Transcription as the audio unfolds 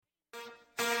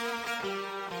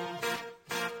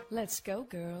Let's go,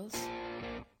 girls.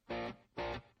 Come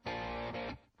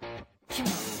on.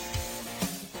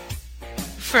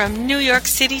 From New York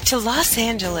City to Los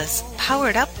Angeles,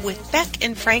 Powered Up with Beck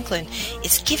and Franklin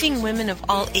is giving women of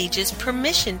all ages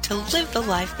permission to live the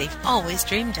life they've always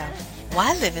dreamed of.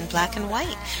 Why live in black and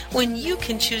white when you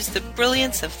can choose the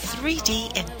brilliance of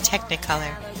 3D and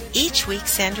Technicolor? Each week,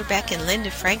 Sandra, Beck, and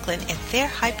Linda Franklin and their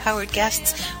high-powered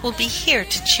guests will be here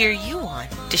to cheer you on,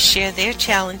 to share their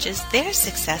challenges, their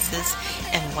successes,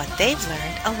 and what they've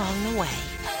learned along the way.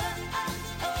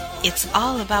 It's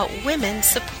all about women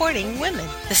supporting women.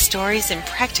 The stories and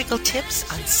practical tips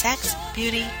on sex,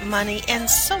 beauty, money, and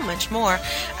so much more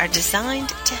are designed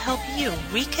to help you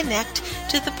reconnect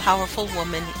to the powerful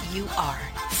woman you are.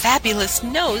 Fabulous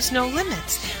knows no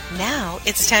limits. Now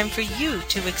it's time for you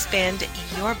to expand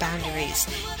your boundaries.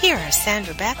 Here are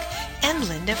Sandra Beck and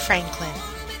Linda Franklin.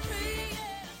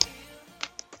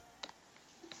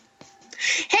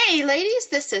 Hey ladies,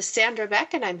 this is Sandra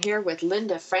Beck and I'm here with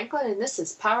Linda Franklin and this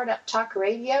is Powered Up Talk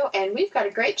Radio and we've got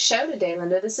a great show today,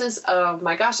 Linda. This is, oh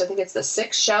my gosh, I think it's the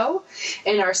 6th show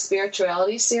in our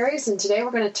spirituality series and today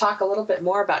we're going to talk a little bit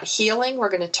more about healing. We're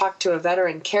going to talk to a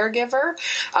veteran caregiver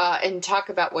and talk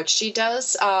about what she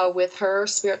does with her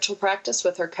spiritual practice,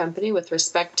 with her company, with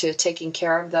respect to taking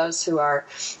care of those who are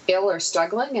ill or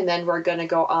struggling. And then we're going to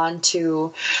go on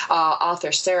to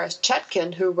author Sarah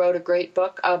Chetkin, who wrote a great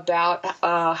book about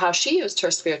how she used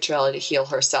her spirituality to heal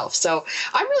herself. So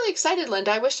I'm really excited,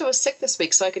 Linda. I wish I was sick this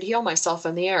week so I could heal myself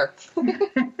on the air.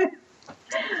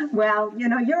 Well, you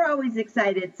know, you're always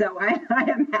excited, so I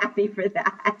am happy for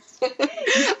that.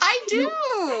 I do.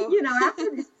 You know,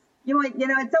 after this, you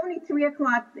know, it's only 3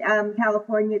 o'clock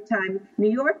California time.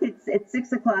 New York, it's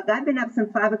 6 o'clock. I've been up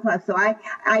since 5 o'clock, so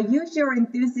I use your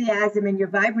enthusiasm and your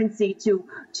vibrancy to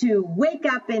wake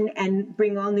up and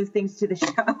bring all new things to the show.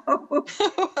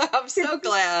 I'm so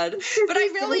glad. But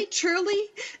I really, truly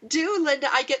do, Linda.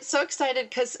 I get so excited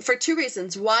because for 2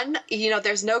 reasons. One, you know,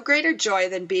 there's no greater joy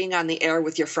than being on the air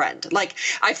with your friend. Like,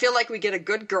 I feel like we get a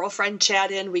good girlfriend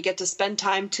chat in. We get to spend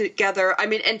time together. I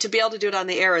mean, and to be able to do it on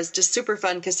the air is just super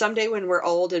fun because someday when we're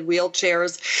old in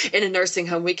wheelchairs in a nursing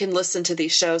home, we can listen to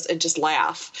these shows and just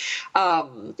laugh.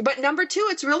 But number 2,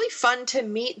 it's really fun to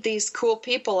meet these cool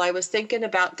people. I was thinking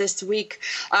about this week.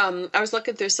 I was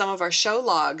looking through some of our show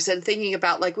logs and thinking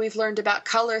about, like, we've learned about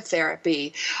color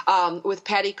therapy with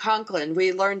Patty Conklin.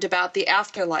 We learned about the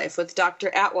afterlife with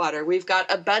Dr. Atwater. We've got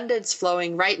abundance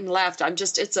flowing right and left.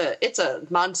 it's a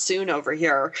monsoon over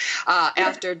here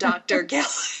after Dr.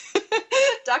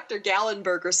 Dr.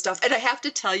 Gallenberger stuff. And I have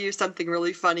to tell you something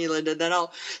really funny, Linda, then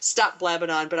I'll stop blabbing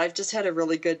on, but I've just had a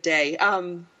really good day.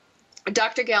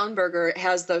 Dr. Gallenberger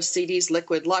has those CDs,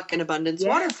 Liquid Luck and Abundance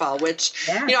Waterfall, which,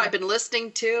 you know, I've been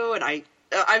listening to, and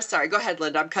I'm sorry. Go ahead,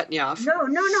 Linda. I'm cutting you off. No.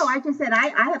 I just said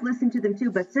I have listened to them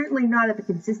too, but certainly not at the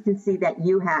consistency that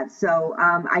you have. So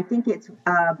I think it's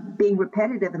being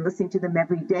repetitive and listening to them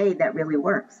every day that really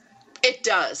works. It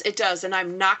does. And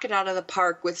I'm knocking out of the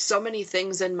park with so many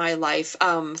things in my life.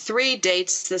 3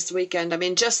 dates this weekend. I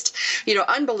mean, just, you know,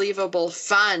 unbelievable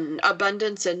fun,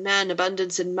 abundance in men,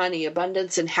 abundance in money,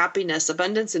 abundance in happiness,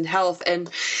 abundance in health. And,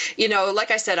 you know,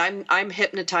 like I said, I'm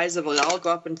hypnotizable. I'll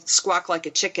go up and squawk like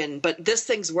a chicken, but this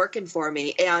thing's working for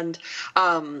me. And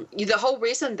the whole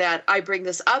reason that I bring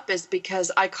this up is because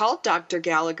I called Dr.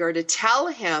 Gallagher to tell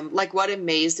him, like, what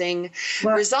amazing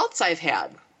results I've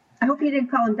had. I hope you didn't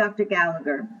call him Dr.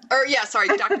 Gallagher.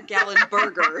 Dr.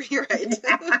 Gallenberger. You're right.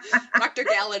 Dr.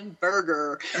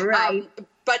 Gallenberger. Right.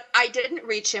 But I didn't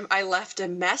reach him. I left a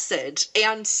message.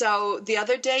 And so the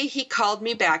other day he called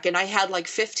me back and I had like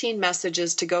 15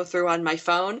 messages to go through on my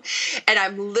phone. And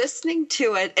I'm listening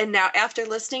to it. And now after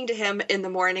listening to him in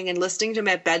the morning and listening to him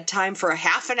at bedtime for a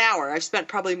half an hour, I've spent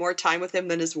probably more time with him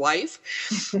than his wife.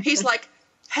 He's like,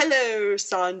 "Hello,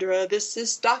 Sandra, this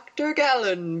is Dr.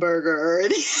 Gallenberger."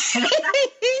 And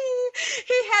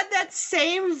he had that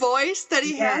same voice that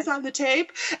he has on the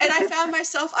tape. And I found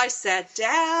myself, I sat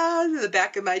down in the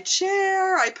back of my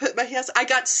chair. I put my hands, I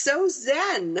got so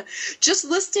zen just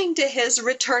listening to his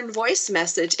return voice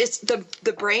message. It's the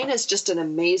brain is just an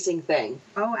amazing thing.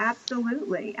 Oh,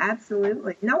 absolutely.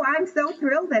 Absolutely. No, I'm so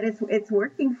thrilled that it's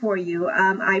working for you.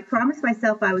 I promised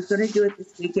myself I was going to do it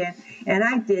this weekend and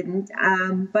I didn't.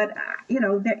 But, you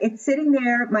know, it's sitting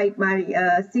there. My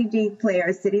CD player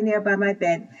is sitting there by my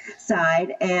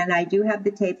bedside, and I do have the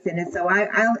tapes in it, so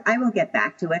I will get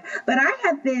back to it. But I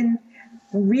have been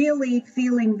really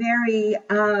feeling very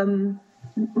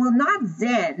well, not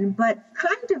zen, but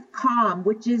kind of calm,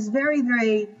 which is very,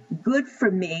 very good for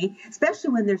me,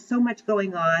 especially when there's so much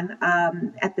going on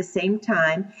at the same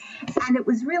time. And it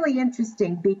was really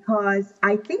interesting because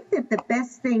I think that the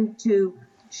best thing to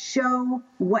show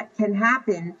what can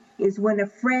happen is when a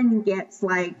friend gets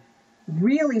like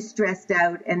really stressed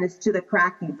out and is to the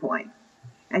cracking point.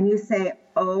 And you say,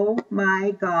 oh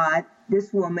my God,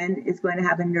 this woman is going to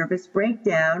have a nervous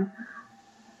breakdown.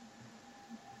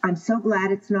 I'm so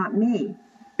glad it's not me,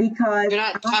 because You're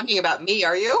not talking about me,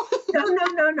 are you?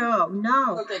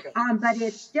 no. Okay, good. But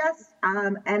it's just,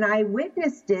 and I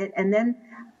witnessed it, and then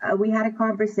we had a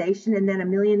conversation, and then a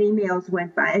million emails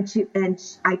went by, and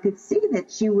I could see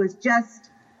that she was just,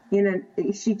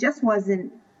 she just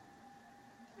wasn't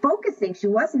focusing. She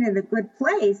wasn't in a good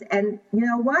place. And you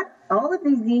know what? All of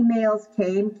these emails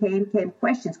came,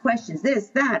 questions, this,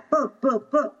 that,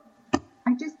 book.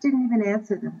 I just didn't even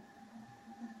answer them.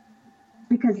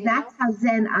 Because that's how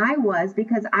zen I was,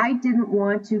 because I didn't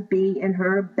want to be in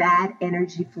her bad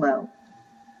energy flow.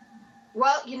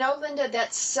 Well, Linda,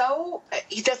 that's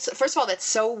first of all, that's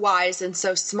so wise and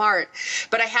so smart.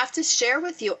 But I have to share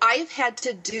with you, I have had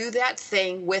to do that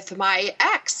thing with my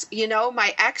ex.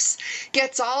 My ex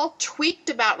gets all tweaked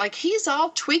about, he's all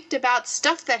tweaked about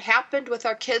stuff that happened with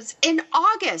our kids in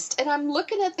August. And I'm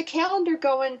looking at the calendar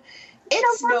going,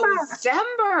 it's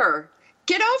November.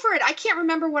 Get over it. I can't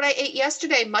remember what I ate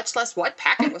yesterday, much less what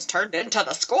packet was turned into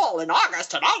the school in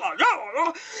August. And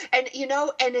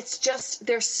and it's just,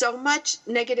 there's so much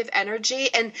negative energy.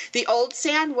 And the old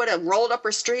Sand would have rolled up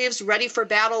her sleeves, ready for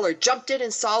battle, or jumped in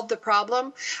and solved the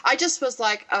problem. I just was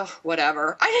like, oh,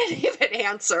 whatever. I didn't even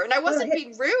answer. And I wasn't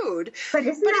being rude. But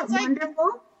isn't that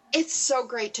wonderful? It's so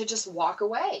great to just walk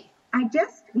away. I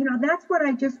just, that's what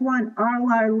I just want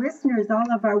all our listeners, all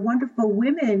of our wonderful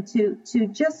women to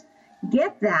just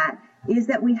get, that is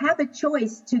that we have a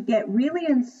choice to get really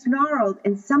ensnarled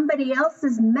in somebody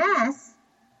else's mess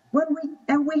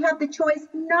and we have the choice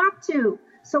not to.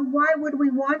 So why would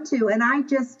we want to? And I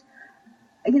just,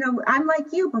 I'm like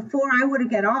you. Before I would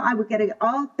get it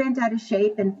all bent out of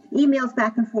shape and emails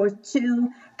back and forth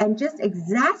too, and just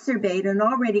exacerbate an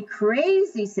already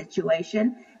crazy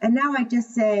situation. And now I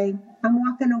just say, I'm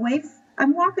walking away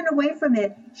from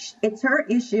it. It's her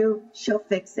issue. She'll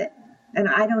fix it. And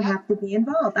I don't have to be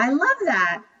involved. I love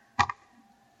that.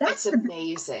 That's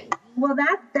amazing. Well,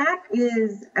 that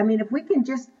is, if we can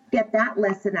just get that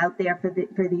lesson out there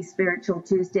for these Spiritual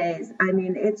Tuesdays,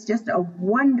 it's just a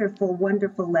wonderful,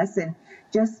 wonderful lesson,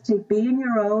 just to be in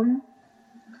your own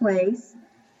place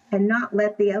and not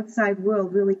let the outside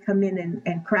world really come in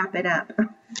and crap it up.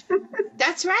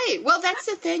 That's right. Well, that's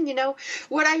the thing,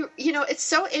 it's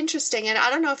so interesting. And I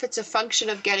don't know if it's a function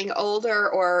of getting older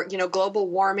or, global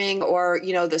warming or,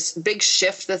 this big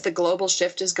shift that the global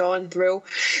shift is going through.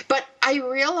 But I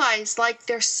realize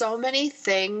there's so many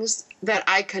things that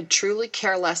I could truly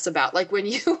care less about. Like when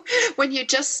you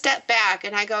just step back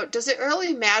and I go, does it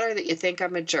really matter that you think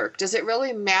I'm a jerk? Does it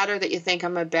really matter that you think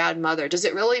I'm a bad mother? Does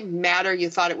it really matter you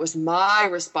thought it was my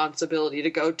responsibility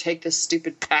to go take this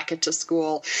stupid packet to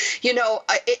school?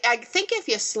 I think if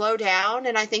you slow down,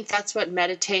 and I think that's what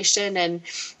meditation and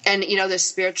this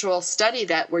spiritual study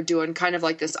that we're doing, kind of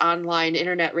like this online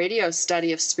internet radio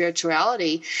study of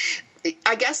spirituality,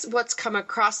 I guess what's come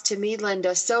across to me,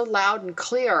 Linda, so loud and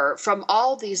clear from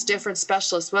all these different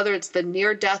specialists, whether it's the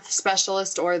near-death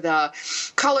specialist or the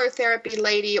color therapy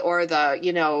lady or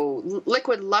the,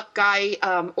 liquid luck guy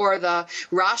or the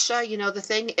Rasha, the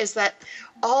thing is that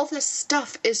all this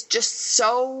stuff is just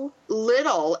so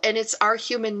little, and it's our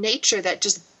human nature that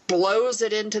just blows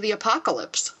it into the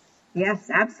apocalypse. Yes,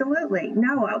 absolutely.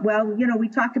 No, well, we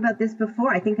talked about this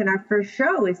before, I think in our first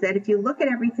show, is that if you look at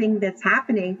everything that's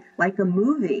happening like a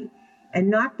movie and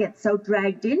not get so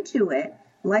dragged into it,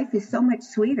 life is so much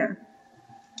sweeter.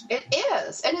 It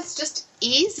is. And it's just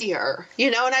easier,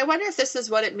 and I wonder if this is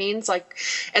what it means,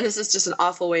 and this is just an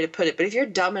awful way to put it, but if you're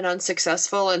dumb and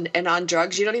unsuccessful and on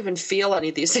drugs, you don't even feel any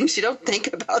of these things. You don't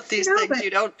think about these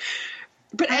things.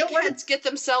 But eggheads get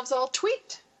themselves all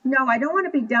tweaked. No, I don't want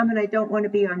to be dumb and I don't want to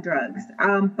be on drugs.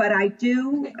 But I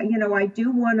do, I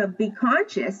do want to be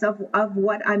conscious of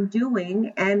what I'm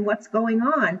doing and what's going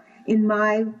on in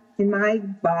my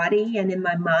body and in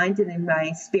my mind and in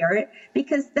my spirit,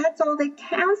 because that's all that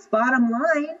counts, bottom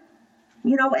line.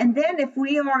 And then if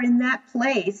we are in that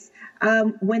place,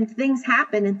 when things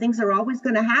happen, and things are always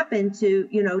going to happen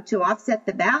to offset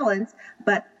the balance,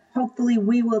 but hopefully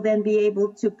we will then be able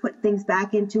to put things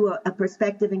back into a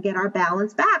perspective and get our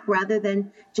balance back rather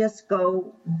than just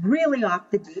go really off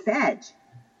the deep edge.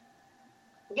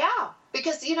 Yeah.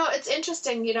 Because, it's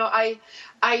interesting,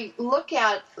 I look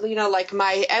at, like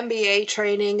my MBA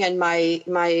training and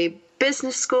my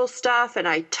business school stuff, and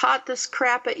I taught this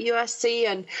crap at USC,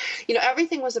 and,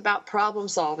 everything was about problem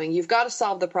solving. You've got to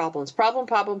solve the problems.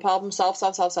 Problem,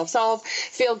 solve.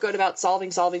 Feel good about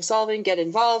solving, get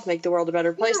involved, make the world a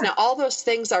better place. Yeah. Now, all those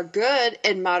things are good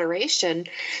in moderation,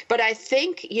 but I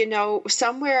think,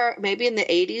 somewhere maybe in the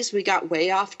 80s, we got way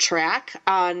off track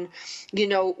on,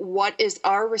 what is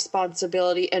our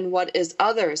responsibility and what is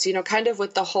others, kind of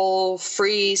with the whole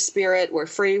free spirit, we're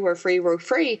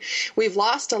free. We've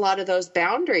lost a lot of those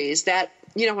boundaries that,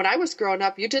 when I was growing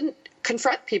up, you didn't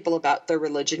confront people about their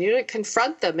religion. You didn't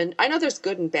confront them. And I know there's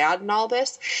good and bad in all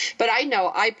this, but I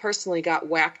know I personally got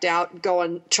whacked out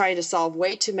trying to solve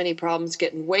way too many problems,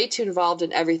 getting way too involved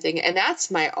in everything. And that's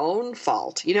my own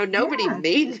fault. Nobody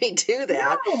made me do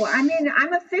that. No, I mean,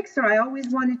 I'm a fixer. I always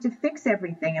wanted to fix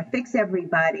everything and fix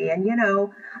everybody. And,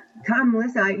 come,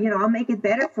 listen, I'll make it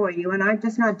better for you. And I'm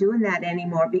just not doing that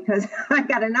anymore because I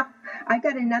got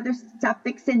another stuff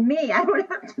fixing me. I don't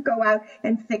have to go out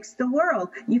and fix the world.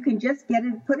 You can just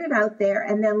put it out there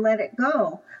and then let it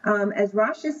go. As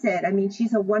Rasha said, I mean,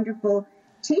 she's a wonderful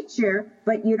teacher,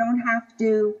 but you don't have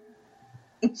to,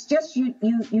 it's just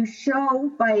you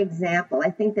show by example.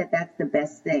 I think that's the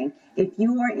best thing. If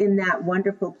you are in that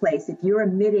wonderful place, if you're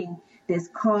emitting this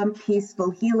calm,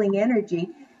 peaceful, healing energy,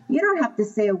 you don't have to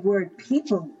say a word.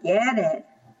 People get it.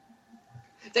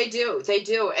 They do.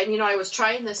 And, I was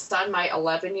trying this on my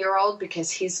 11-year-old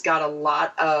because he's got a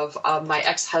lot of my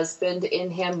ex-husband in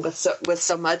him with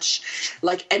so much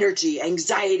like energy,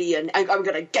 anxiety, and I'm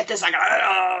going to get this.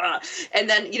 And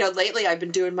then, lately I've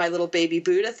been doing my little baby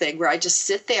Buddha thing where I just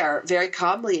sit there very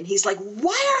calmly. And he's like,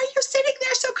 why are you sitting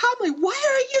there so calmly? Why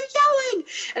are you yelling?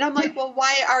 And I'm like, well,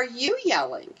 why are you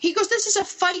yelling? He goes, this is a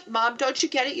fight, Mom. Don't you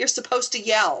get it? You're supposed to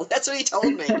yell. That's what he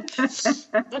told me.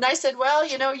 And I said, well,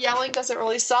 yelling doesn't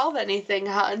really solve anything,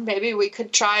 hon. Maybe we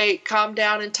could try calm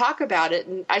down and talk about it.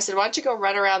 And I said, why don't you go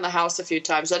run around the house a few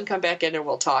times, then come back in and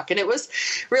we'll talk. And it was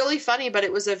really funny, but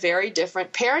it was a very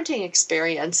different parenting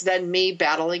experience than me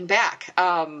battling back.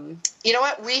 You know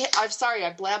what? I'm sorry,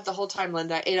 I blabbed the whole time,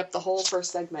 Linda. I ate up the whole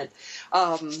first segment.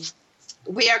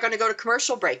 We are going to go to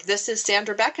commercial break. This is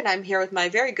Sandra Beck, and I'm here with my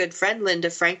very good friend, Linda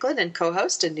Franklin, and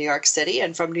co-host in New York City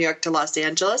and from New York to Los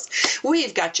Angeles.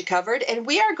 We've got you covered, and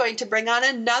we are going to bring on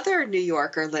another New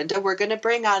Yorker, Linda. We're going to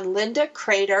bring on Linda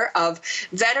Kreter of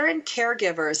Veteran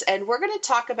Caregivers, and we're going to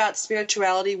talk about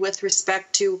spirituality with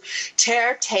respect to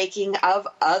caretaking of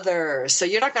others. So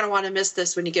you're not going to want to miss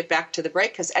this when you get back to the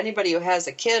break, because anybody who has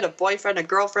a kid, a boyfriend, a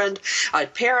girlfriend, a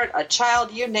parent, a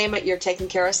child, you name it, you're taking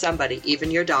care of somebody,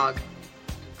 even your dog.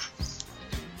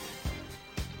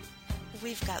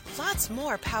 We've got lots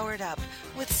more Powered Up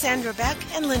with Sandra Beck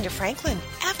and Linda Franklin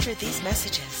after these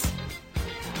messages.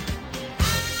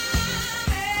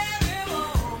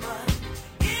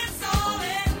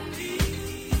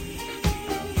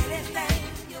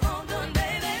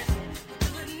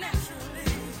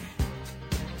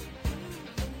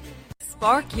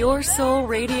 Spark Your Soul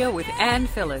Radio with Ann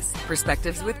Phyllis.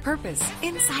 Perspectives with purpose.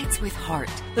 Insights with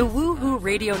heart. The Woohoo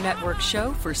Radio Network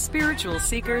show for spiritual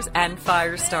seekers and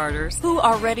fire starters who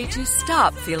are ready to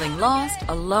stop feeling lost,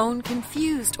 alone,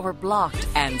 confused, or blocked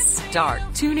and start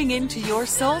tuning into your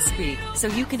soul speak so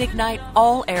you can ignite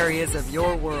all areas of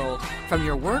your world, from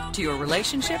your work to your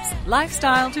relationships,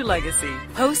 lifestyle to legacy.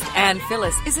 Host Ann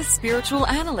Phyllis is a spiritual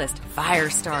analyst, fire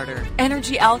starter,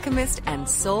 energy alchemist, and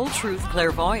soul truth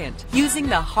clairvoyant. Using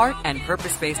the heart and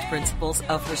purpose-based principles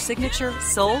of her signature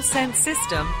Soul Sense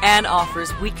system, Ann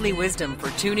offers weekly wisdom for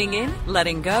tuning in,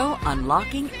 letting go,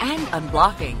 unlocking, and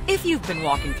unblocking. If you've been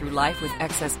walking through life with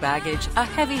excess baggage, a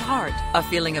heavy heart, a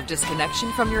feeling of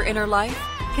disconnection from your inner life,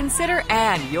 consider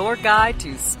Ann your guide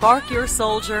to spark your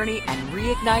soul journey and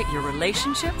reignite your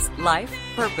relationships, life,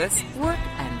 purpose, work,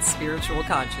 and spiritual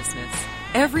consciousness.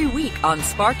 Every week on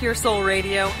Spark Your Soul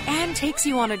Radio, Ann takes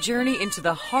you on a journey into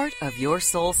the heart of your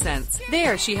soul sense.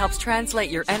 There, she helps translate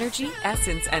your energy,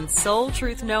 essence, and soul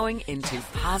truth knowing into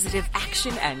positive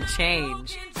action and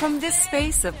change. From this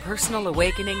space of personal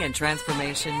awakening and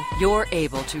transformation, you're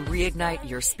able to reignite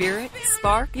your spirit,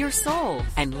 spark your soul,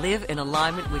 and live in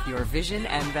alignment with your vision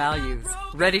and values.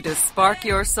 Ready to spark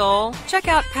your soul? Check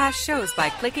out past shows by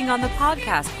clicking on the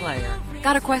podcast player.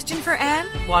 Got a question for Ann?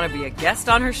 Want to be a guest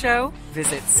on her show?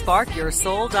 Visit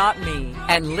sparkyoursoul.me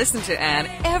and listen to Ann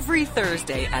every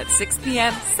Thursday at 6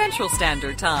 p.m. Central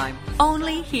Standard Time,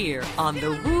 only here on the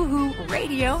Woohoo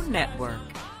Radio Network.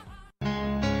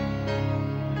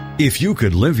 If you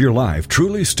could live your life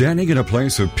truly standing in a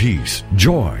place of peace,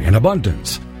 joy, and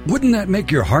abundance, wouldn't that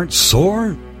make your heart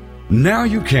soar? Now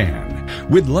you can,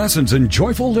 with Lessons in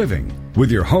Joyful Living, with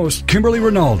your host, Kimberly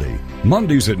Rinaldi,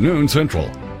 Mondays at noon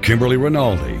Central. Kimberly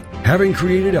Rinaldi, having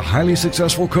created a highly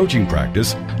successful coaching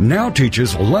practice, now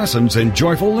teaches lessons in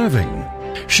joyful living.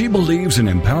 She believes in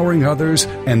empowering others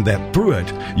and that through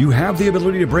it, you have the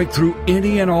ability to break through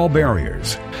any and all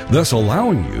barriers, thus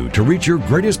allowing you to reach your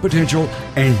greatest potential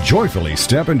and joyfully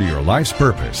step into your life's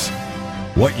purpose.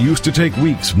 What used to take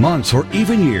weeks, months, or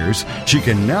even years, she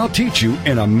can now teach you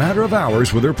in a matter of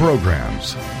hours with her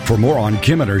programs. For more on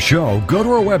Kim and her show, go to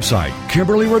her website,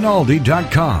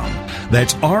 KimberlyRinaldi.com.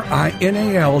 That's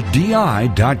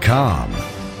RINALDI.com.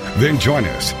 Then join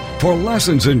us for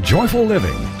Lessons in Joyful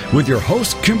Living with your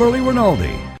host, Kimberly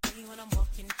Rinaldi.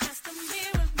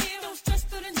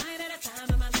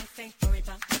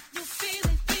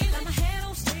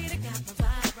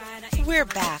 We're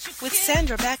back with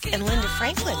Sandra, Beck, and Linda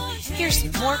Franklin. Here's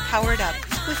more Powered Up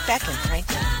with Beck and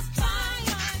Franklin.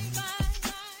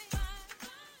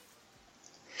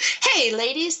 Hey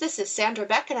ladies, this is Sandra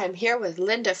Beck and I'm here with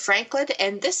Linda Franklin,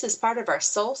 and this is part of our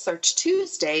Soul Search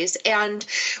Tuesdays, and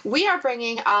we are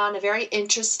bringing on a very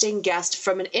interesting guest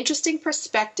from an interesting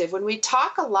perspective. When we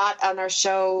talk a lot on our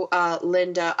show,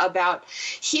 Linda, about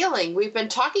healing, we've been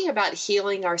talking about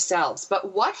healing ourselves,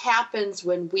 but what happens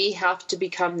when we have to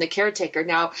become the caretaker?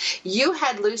 Now, you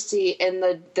had Lucy in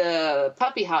the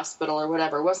puppy hospital or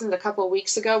whatever, wasn't it a couple of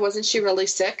weeks ago? Wasn't she really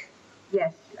sick?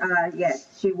 Yes. Yes,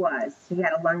 she was. She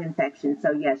had a lung infection,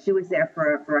 so yes, she was there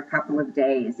for a couple of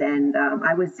days, and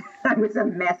I was a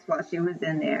mess while she was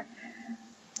in there.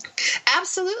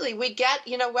 Absolutely. We get,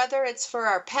 whether it's for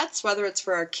our pets, whether it's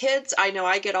for our kids. I know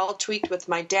I get all tweaked with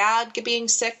my dad being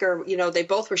sick, or, they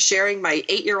both were sharing, my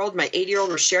 8-year-old, my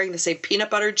 8-year-old were sharing the same peanut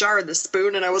butter jar and the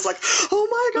spoon. And I was like, oh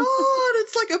my God,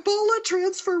 it's like Ebola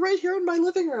transfer right here in my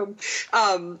living room.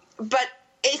 But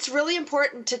it's really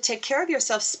important to take care of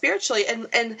yourself spiritually.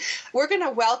 And we're going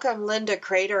to welcome Linda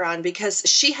Kreter on because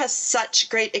she has such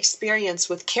great experience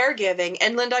with caregiving.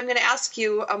 And Linda, I'm going to ask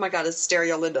you, oh my God, it's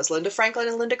stereo Lindas, Linda Franklin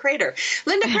and Linda Kreter.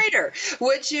 Linda Kreter,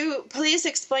 would you please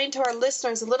explain to our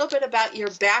listeners a little bit about your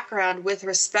background with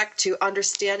respect to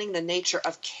understanding the nature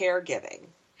of caregiving?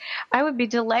 I would be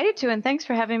delighted to, and thanks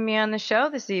for having me on the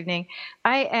show this evening.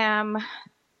 I am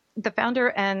the founder,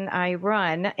 and I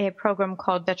run a program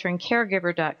called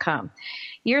veterancaregiver.com.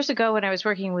 Years ago, when I was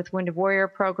working with Wounded Warrior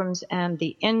programs and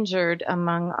the injured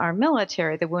among our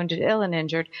military, the wounded, ill, and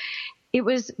injured, it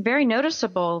was very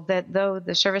noticeable that though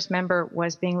the service member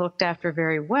was being looked after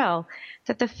very well,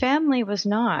 that the family was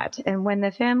not. And when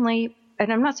the family,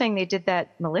 and I'm not saying they did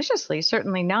that maliciously,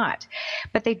 certainly not,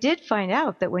 but they did find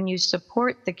out that when you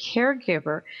support the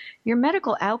caregiver, your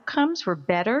medical outcomes were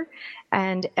better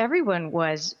and everyone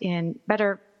was in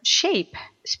better shape,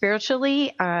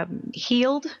 spiritually,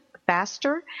 healed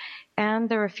faster, and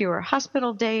there were fewer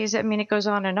hospital days. I mean, it goes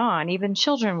on and on. Even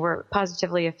children were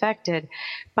positively affected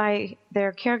by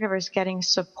their caregivers getting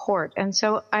support. And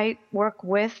so I work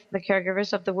with the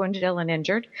caregivers of the wounded, ill, and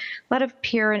injured, a lot of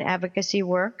peer and advocacy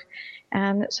work,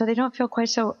 and so they don't feel quite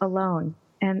so alone.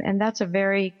 And that's a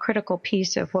very critical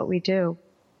piece of what we do.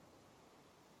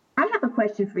 I have a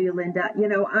question for you, Linda.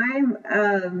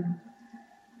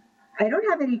 I don't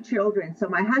have any children, so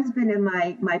my husband and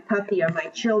my puppy are my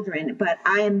children, but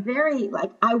I am very,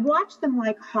 I watch them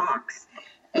like hawks,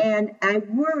 and I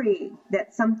worry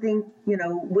that something,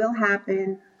 will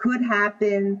happen, could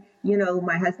happen.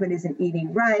 My husband isn't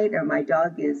eating right, or my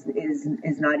dog is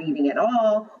not eating at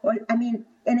all,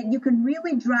 and you can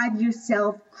really drive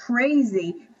yourself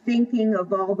crazy thinking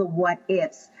of all the what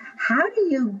ifs. How do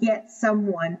you get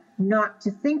someone not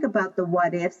to think about the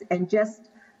what ifs and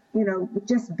just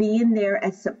be in there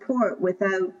as support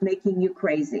without making you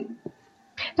crazy?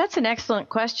 That's an excellent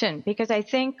question, because I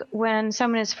think when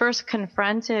someone is first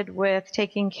confronted with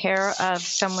taking care of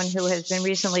someone who has been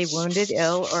recently wounded,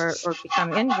 ill, or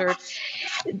become injured,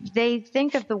 they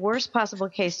think of the worst possible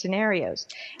case scenarios.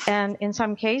 And in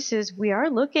some cases, we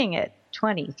are looking at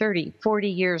 20, 30, 40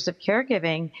 years of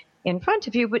caregiving in front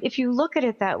of you. But if you look at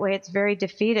it that way, it's very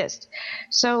defeatist.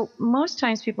 So most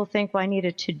times people think, well, I need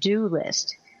a to-do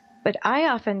list. But I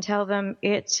often tell them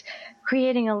it's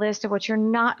creating a list of what you're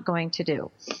not going to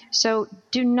do. So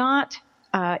do not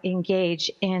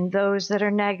engage in those that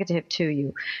are negative to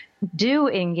you. Do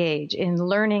engage in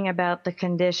learning about the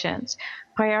conditions.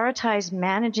 Prioritize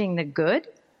managing the good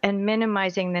and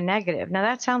minimizing the negative. Now,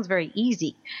 that sounds very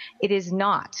easy. It is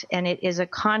not, and it is a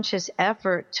conscious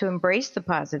effort to embrace the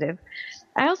positive.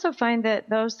 I also find that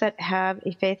those that have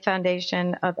a faith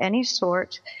foundation of any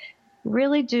sort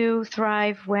really do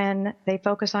thrive when they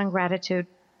focus on gratitude.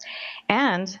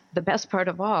 And the best part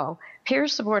of all, peer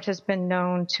support has been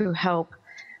known to help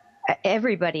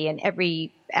everybody in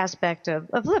every aspect of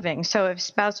living. So if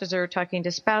spouses are talking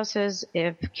to spouses,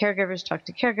 if caregivers talk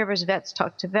to caregivers, vets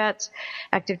talk to vets,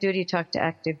 active duty talk to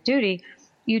active duty,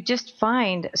 you just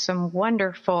find some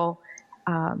wonderful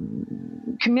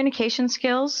communication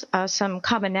skills, some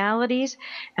commonalities,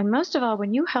 and most of all,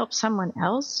 when you help someone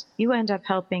else, you end up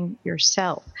helping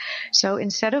yourself. So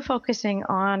instead of focusing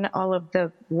on all of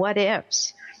the what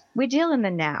ifs, we deal in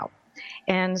the now.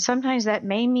 And sometimes that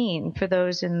may mean, for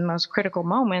those in the most critical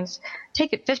moments,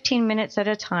 take it 15 minutes at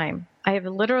a time. I have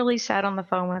literally sat on the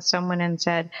phone with someone and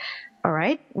said, all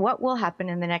right, what will happen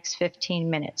in the next 15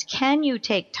 minutes? Can you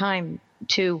take time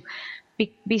to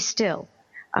be still?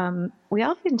 We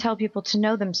often tell people to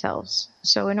know themselves.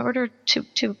 So in order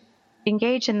to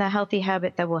engage in the healthy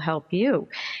habit that will help you,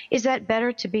 is that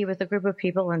better to be with a group of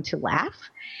people and to laugh?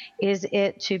 Is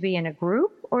it to be in a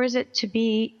group, or is it to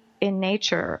be in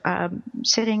nature,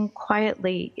 sitting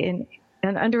quietly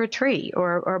under a tree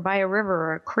or by a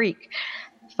river or a creek?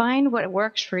 Find what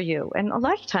works for you. And a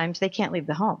lot of times they can't leave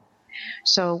the home.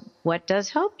 So what does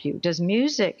help you? Does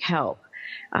music help?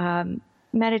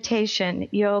 Meditation,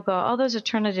 yoga, all those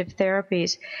alternative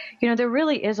therapies. There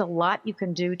really is a lot you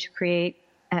can do to create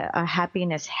a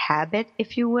happiness habit,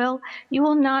 if you will. You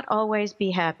will not always be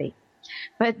happy.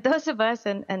 But those of us,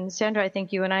 and Sandra, I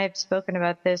think you and I have spoken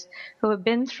about this, who have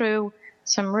been through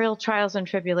some real trials and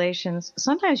tribulations,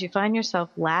 sometimes you find yourself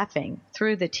laughing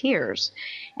through the tears.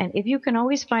 And if you can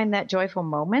always find that joyful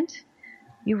moment,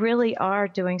 you really are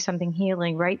doing something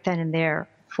healing right then and there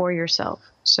for yourself.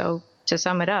 So to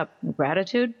sum it up,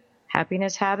 gratitude,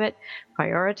 happiness habit,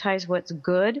 prioritize what's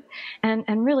good,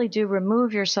 and really do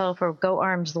remove yourself or go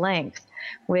arm's length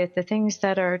with the things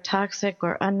that are toxic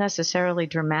or unnecessarily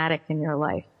dramatic in your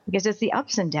life, because it's the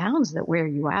ups and downs that wear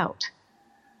you out.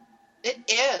 It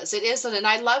is. And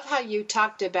I love how you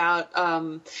talked about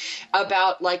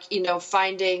like,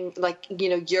 finding like,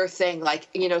 your thing, like,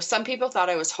 some people thought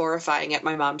I was horrifying at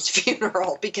my mom's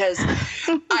funeral because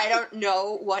I don't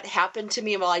know what happened to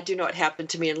me. Well, I do know what happened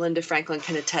to me, and Linda Franklin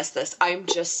can attest this. I'm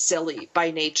just silly by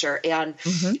nature. And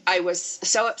I was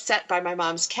so upset by my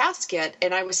mom's casket,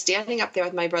 and I was standing up there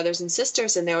with my brothers and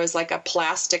sisters, and there was like a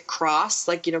plastic cross,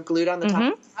 like, glued on the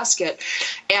top of the casket.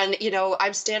 And,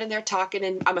 I'm standing there talking,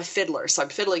 and I'm a fiddler. So I'm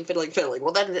fiddling.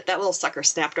 Well, then that little sucker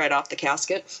snapped right off the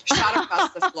casket, shot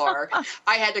across the floor.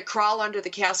 I had to crawl under the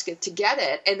casket to get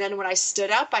it. And then when I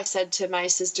stood up, I said to my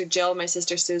sister Jill, my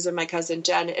sister Susan, my cousin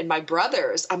Jen, and my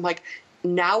brothers, I'm like,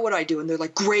 now what do I do? And they're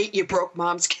like, great, you broke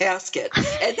mom's casket.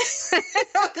 And this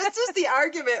is the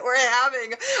argument we're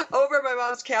having over my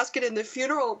mom's casket in the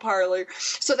funeral parlor.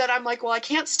 So that I'm like, well, I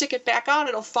can't stick it back on.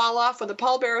 It'll fall off when the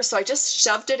pallbearer. So I just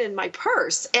shoved it in my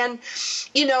purse. And,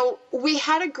 we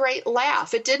had a great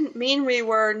laugh. It didn't mean we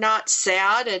were not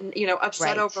sad and,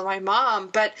 upset over my mom,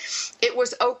 but it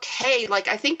was okay. Like,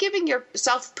 I think giving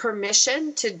yourself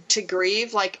permission to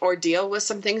grieve, like, or deal with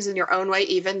some things in your own way,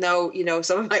 even though,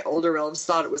 some of my older relatives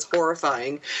thought it was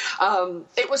horrifying.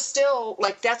 It was still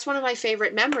like, that's one of my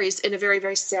favorite memories in a very,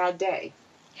 very sad day.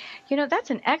 That's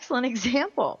an excellent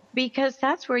example, because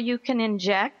that's where you can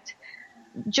inject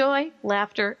joy,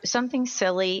 laughter, something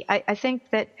silly. I think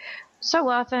that so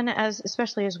often,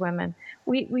 especially as women,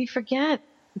 we forget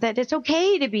that it's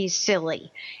okay to be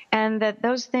silly, and that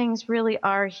those things really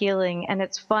are healing, and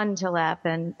it's fun to laugh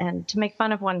and to make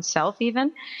fun of oneself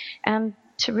even, and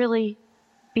to really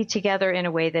be together in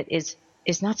a way that is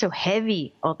not so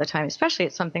heavy all the time, especially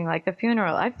at something like a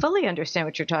funeral. I fully understand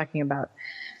what you're talking about.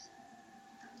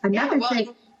 Another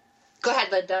thing. Go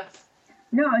ahead, Linda.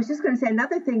 No, I was just going to say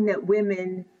another thing that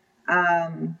women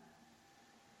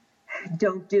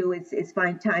don't do is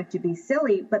find time to be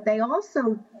silly, but they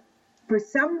also, for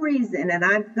some reason, and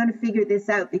I'm going to figure this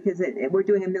out because we're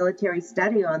doing a military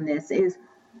study on this, is,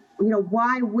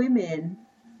 why women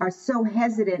are so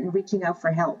hesitant in reaching out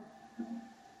for help.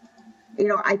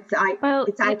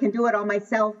 I can do it all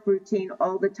myself routine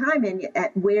all the time, and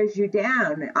it wears you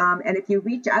down. And if you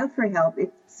reach out for help,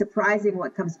 it's surprising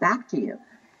what comes back to you.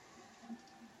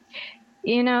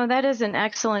 That is an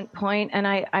excellent point. And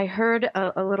I heard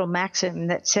a little maxim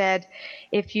that said,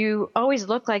 if you always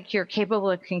look like you're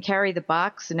capable and can carry the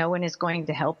box, no one is going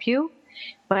to help you.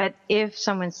 But if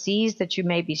someone sees that you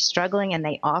may be struggling and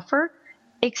they offer,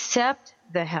 accept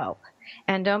the help.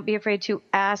 And don't be afraid to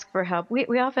ask for help.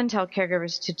 We often tell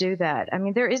caregivers to do that. I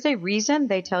mean, there is a reason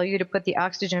they tell you to put the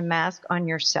oxygen mask on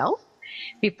yourself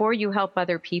before you help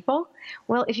other people.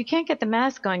 Well, if you can't get the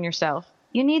mask on yourself,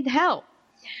 you need help.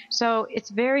 So it's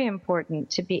very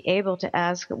important to be able to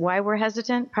ask why we're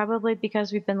hesitant, probably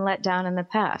because we've been let down in the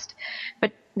past.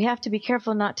 But we have to be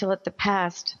careful not to let the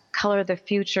past color the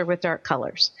future with dark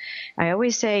colors. I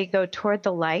always say go toward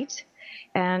the light,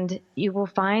 and you will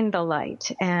find the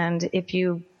light. And if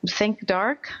you think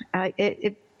dark,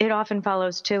 it often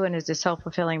follows too and is a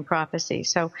self-fulfilling prophecy.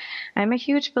 So I'm a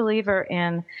huge believer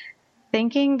in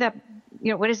thinking that,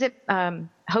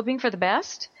 hoping for the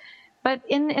best. But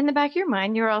in the back of your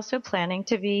mind, you're also planning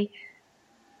to be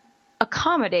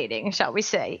accommodating, shall we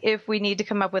say, if we need to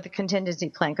come up with a contingency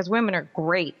plan, because women are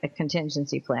great at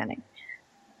contingency planning.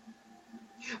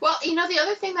 Well, the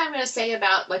other thing that I'm going to say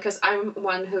about, because I'm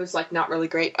one who's not really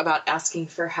great about asking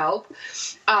for help.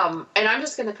 And I'm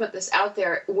just going to put this out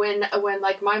there. When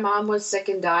my mom was sick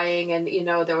and dying and,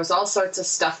 there was all sorts of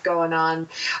stuff going on.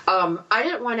 I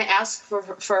didn't want to ask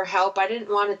for help. I didn't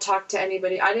want to talk to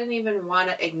anybody. I didn't even want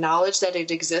to acknowledge that it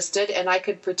existed. And I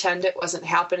could pretend it wasn't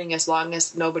happening as long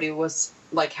as nobody was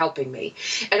helping me.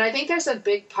 And I think there's a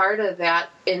big part of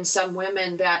that in some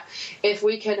women, that if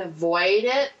we can avoid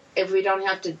it, if we don't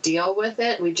have to deal with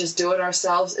it, we just do it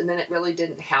ourselves, and then it really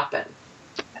didn't happen.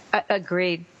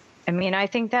 Agreed. I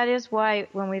think that is why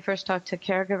when we first talk to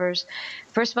caregivers,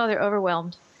 first of all, they're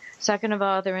overwhelmed. Second of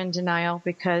all, they're in denial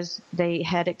because they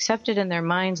had accepted in their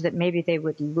minds that maybe they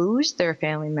would lose their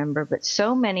family member, but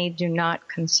so many do not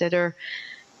consider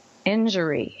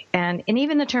injury. And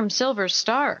even the term Silver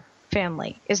Star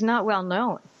family is not well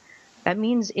known. That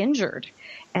means injured.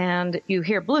 And you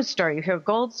hear Blue Star, you hear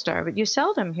Gold Star, but you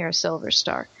seldom hear Silver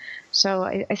Star. So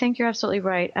I think you're absolutely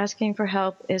right. Asking for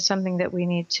help is something that we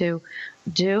need to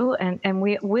do, and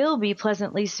we will be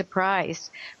pleasantly surprised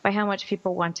by how much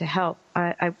people want to help.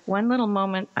 One little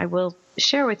moment I will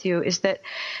share with you is that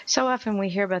so often we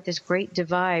hear about this great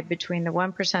divide between the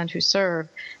 1% who serve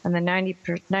and the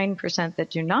 99% that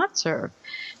do not serve.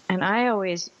 And I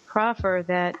always proffer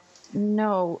that,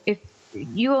 no, if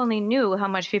you only knew how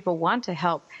much people want to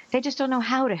help, they just don't know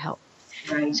how to help.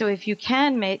 Right. So if you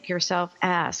can make yourself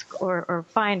ask or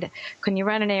find, can you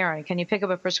run an errand? Can you pick up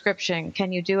a prescription?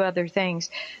 Can you do other things?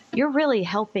 You're really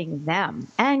helping them,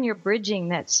 and you're bridging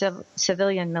that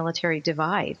civilian military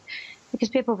divide, because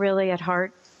people really at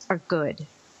heart are good.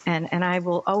 And I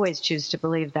will always choose to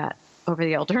believe that over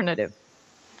the alternative.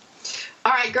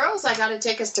 All right, girls, I got to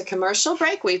take us to commercial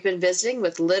break. We've been visiting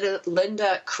with Linda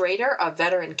Kreter, a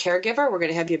veteran caregiver. We're going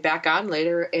to have you back on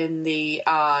later in the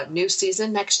new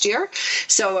season next year.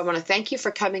 So I want to thank you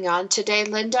for coming on today,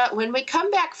 Linda. When we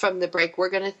come back from the break, we're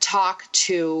going to talk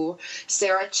to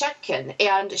Sarah Chetkin.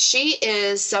 And she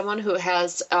is someone who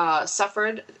has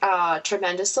suffered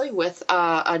tremendously with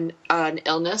an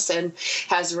illness and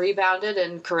has rebounded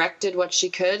and corrected what she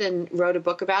could and wrote a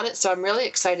book about it. So I'm really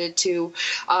excited to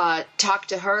talk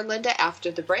to her, Linda,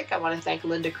 after the break. I want to thank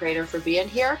Linda Kreter for being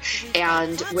here.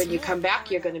 And when you come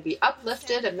back, you're going to be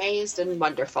uplifted, amazed, and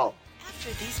wonderful. After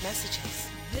these messages.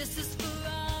 This is for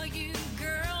all you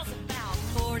girls about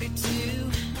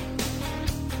 42.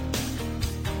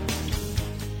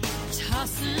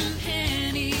 Tossing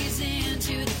pennies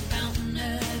into the fountain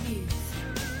of youth.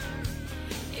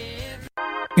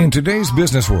 In today's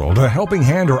business world, a helping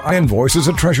hand or invoice is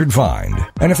a treasured find.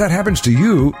 And if that happens to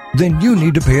you, then you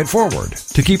need to pay it forward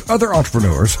to keep other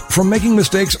entrepreneurs from making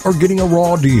mistakes or getting a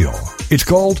raw deal. It's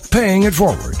called Paying It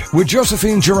Forward with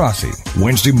Josephine Girassi,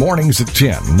 Wednesday mornings at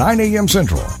 10, 9 a.m.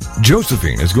 Central.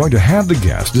 Josephine is going to have the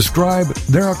guests describe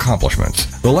their accomplishments,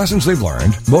 the lessons they've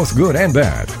learned, both good and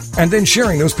bad, and then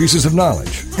sharing those pieces of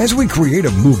knowledge as we create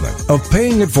a movement of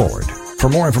paying it forward. For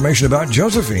more information about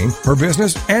Josephine, her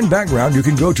business, and background, you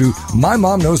can go to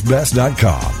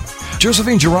mymomknowsbest.com.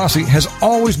 Josephine Girassi has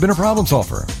always been a problem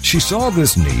solver. She saw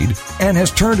this need and has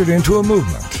turned it into a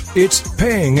movement. It's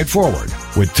Paying It Forward,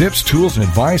 with tips, tools, and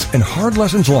advice and hard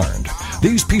lessons learned.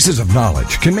 These pieces of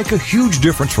knowledge can make a huge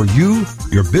difference for you,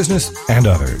 your business, and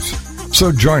others.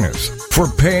 So join us for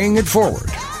Paying It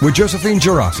Forward with Josephine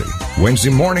Girassi,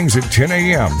 Wednesday mornings at 10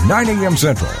 a.m., 9 a.m.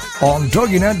 Central on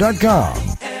TogiNet.com.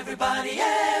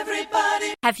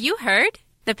 Have you heard?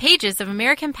 The pages of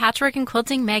American Patchwork and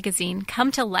Quilting magazine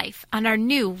come to life on our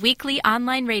new weekly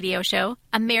online radio show,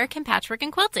 American Patchwork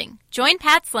and Quilting. Join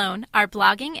Pat Sloan, our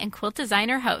blogging and quilt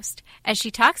designer host, as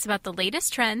she talks about the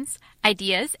latest trends,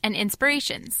 ideas, and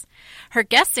inspirations. Her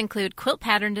guests include quilt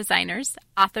pattern designers,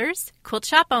 authors, quilt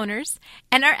shop owners,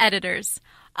 and our editors,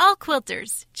 all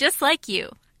quilters, just like you.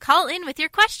 Call in with your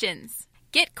questions.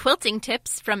 Get quilting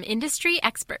tips from industry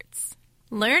experts.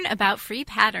 Learn about free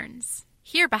patterns.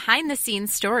 Hear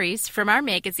behind-the-scenes stories from our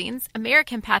magazines,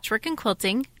 American Patchwork and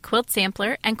Quilting, Quilt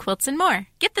Sampler, and Quilts and More.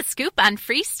 Get the scoop on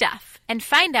free stuff and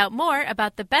find out more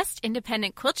about the best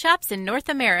independent quilt shops in North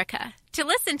America. To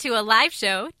listen to a live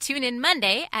show, tune in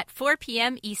Monday at 4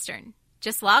 p.m. Eastern.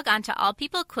 Just log on to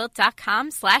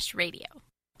allpeoplequilt.com/radio.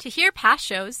 To hear past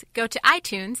shows, go to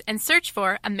iTunes and search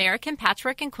for American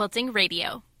Patchwork and Quilting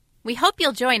Radio. We hope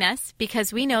you'll join us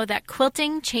because we know that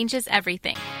quilting changes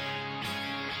everything.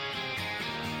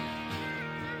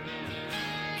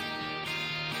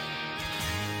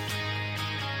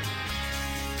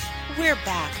 We're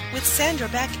back with Sandra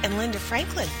Beck and Linda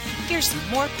Franklin. Here's some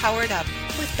more Powered Up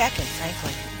with Beck and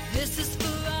Franklin. This is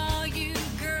for all you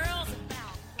girls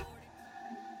about 40.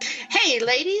 Hey,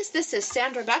 ladies, this is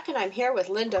Sandra Beck, and I'm here with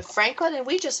Linda Franklin, and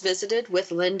we just visited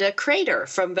with Linda Kreter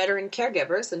from Veteran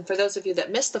Caregivers. And for those of you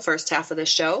that missed the first half of the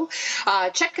show,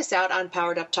 check us out on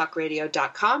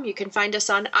powereduptalkradio.com. You can find us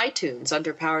on iTunes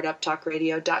under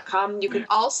powereduptalkradio.com. You can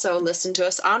also listen to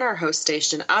us on our host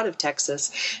station out of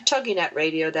Texas, TogiNet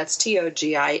Radio. That's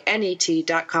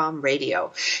TOGINET.com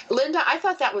radio. Linda, I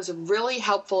thought that was really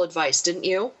helpful advice, didn't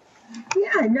you?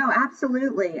 Yeah, no,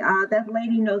 absolutely. That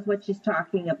lady knows what she's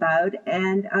talking about.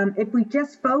 And if we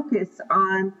just focus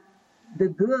on the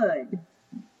good,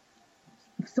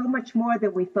 so much more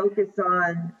than we focus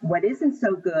on what isn't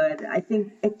so good, I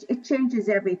think it changes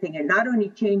everything. It not only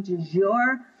changes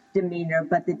your demeanor,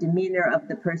 but the demeanor of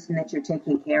the person that you're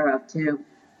taking care of, too.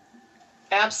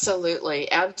 Absolutely,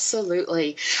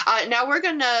 absolutely. Now we're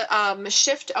going to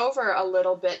shift over a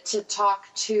little bit to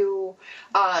talk to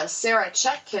Sarah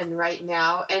Chetkin right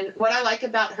now. And what I like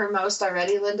about her most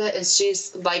already, Linda, is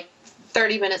she's like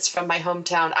 30 minutes from my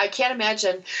hometown. I can't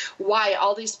imagine why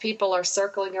all these people are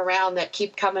circling around that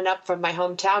keep coming up from my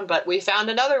hometown, but we found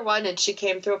another one, and she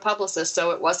came through a publicist,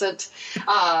 so it wasn't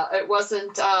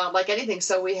like anything.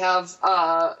 So we have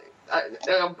a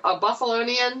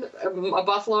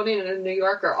Buffalonian and a New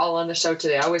Yorker all on the show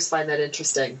today. I always find that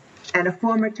interesting. And a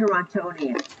former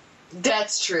Torontonian.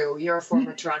 That's true. You're a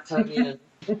former Torontonian.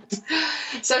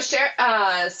 So Sarah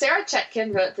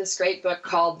Chetkin wrote this great book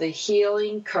called The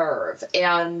Healing Curve,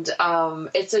 and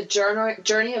it's a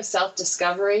journey of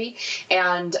self-discovery,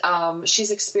 and she's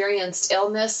experienced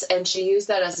illness, and she used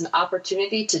that as an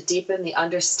opportunity to deepen the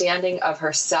understanding of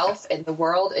herself and the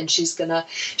world, and she's going to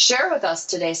share with us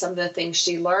today some of the things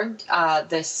she learned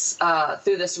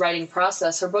through this writing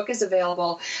process. Her book is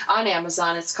available on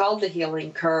Amazon. It's called The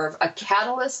Healing Curve, A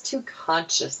Catalyst to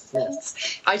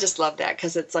Consciousness. I just love that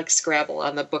because it's like Scrabble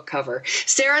on the book cover.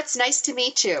 Sarah, it's nice to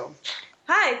meet you.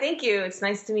 Hi, thank you. It's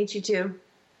nice to meet you too.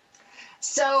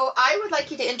 So I would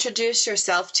like you to introduce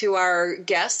yourself to our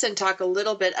guests and talk a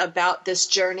little bit about this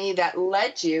journey that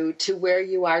led you to where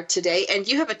you are today. And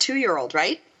you have a 2-year-old,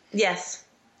 right? Yes.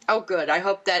 Oh, good. I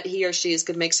hope that he or she is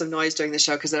going to make some noise during the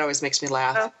show because it always makes me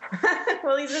laugh. Oh.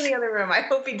 Well, he's in the other room. I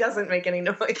hope he doesn't make any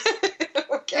noise.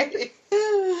 Okay.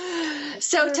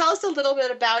 So tell us a little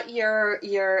bit about your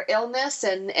illness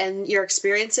and your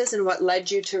experiences and what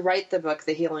led you to write the book,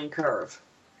 The Healing Curve.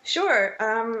 Sure.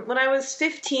 When I was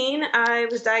 15, I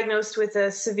was diagnosed with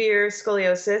a severe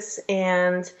scoliosis,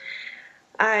 and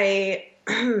I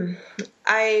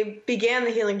began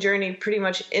the healing journey pretty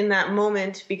much in that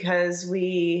moment because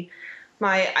I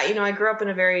grew up in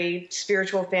a very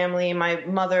spiritual family. My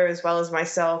mother, as well as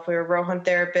myself, we were row-hunt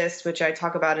therapists, which I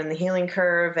talk about in The Healing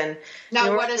Curve. And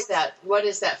now, what is that? What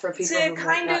is that for people who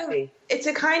might not be? It's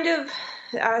a kind of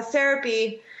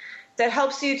therapy that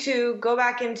helps you to go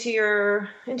back into your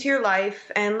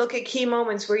life and look at key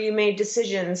moments where you made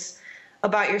decisions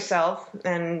about yourself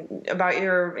and about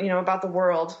about the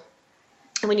world.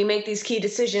 And when you make these key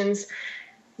decisions,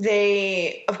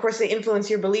 they influence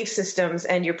your belief systems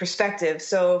and your perspective.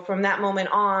 So from that moment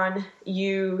on,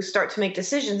 you start to make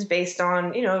decisions based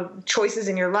on, choices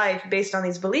in your life based on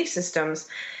these belief systems.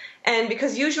 And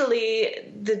because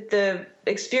usually the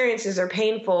experiences are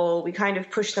painful, we kind of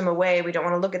push them away. We don't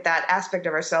want to look at that aspect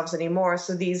of ourselves anymore.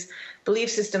 So these belief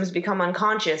systems become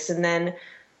unconscious, and then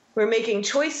we're making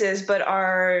choices, but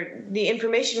the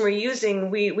information we're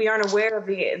using, we aren't aware of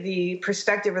the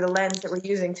perspective or the lens that we're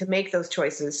using to make those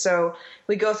choices. So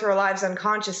we go through our lives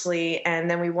unconsciously, and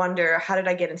then we wonder, how did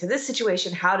I get into this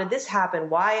situation? How did this happen?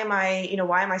 Why am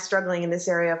I struggling in this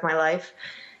area of my life?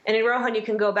 And in Rohan, you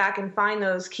can go back and find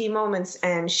those key moments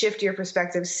and shift your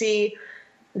perspective, see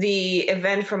the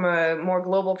event from a more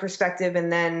global perspective, and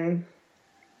then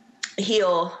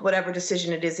heal whatever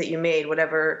decision it is that you made,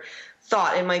 whatever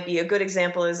thought. It might be a good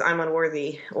example is I'm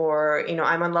unworthy, or,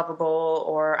 I'm unlovable,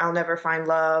 or I'll never find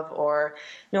love, or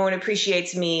no one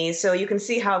appreciates me. So you can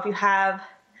see how if you have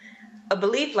a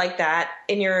belief like that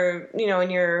in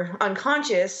your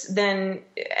unconscious, then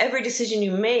every decision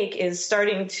you make is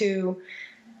starting to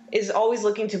is always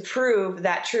looking to prove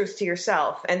that truth to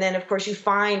yourself. And then, of course, you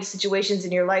find situations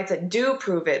in your life that do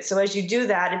prove it. So as you do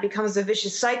that, it becomes a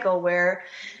vicious cycle where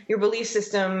your belief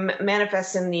system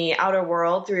manifests in the outer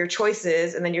world through your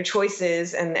choices, and then your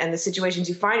choices and the situations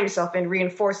you find yourself in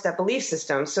reinforce that belief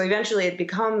system. So eventually it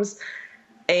becomes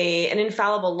an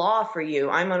infallible law for you.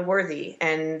 I'm unworthy.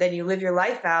 And then you live your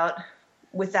life out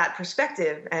with that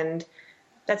perspective, and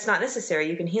that's not necessary.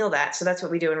 You can heal that. So that's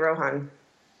what we do in Rohan.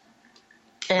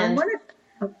 And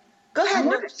go ahead,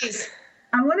 please.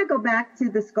 I want to go back to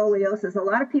the scoliosis. A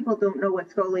lot of people don't know what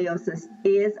scoliosis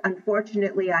is.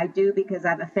 Unfortunately, I do, because I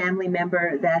have a family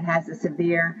member that has a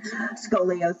severe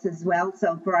scoliosis as well.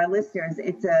 So for our listeners,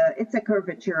 it's a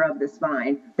curvature of the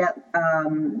spine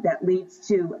that leads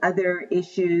to other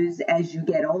issues as you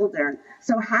get older.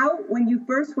 So when you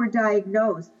first were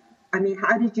diagnosed,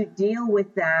 how did you deal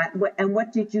with that, and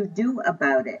what did you do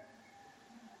about it?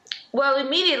 Well,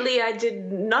 immediately I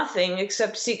did nothing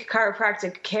except seek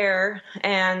chiropractic care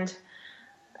and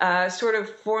sort of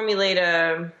formulate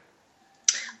a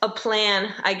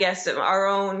plan, I guess, our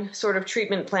own sort of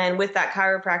treatment plan with that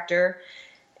chiropractor.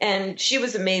 And she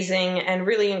was amazing and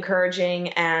really encouraging.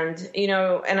 And,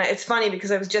 and it's funny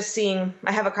because I was just I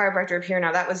have a chiropractor up here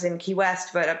now. That was in Key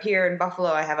West, but up here in Buffalo,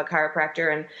 I have a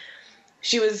chiropractor. And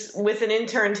she was with an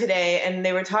intern today, and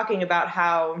they were talking about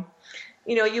how,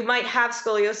 you might have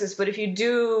scoliosis, but if you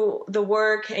do the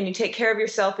work and you take care of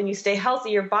yourself and you stay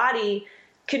healthy, your body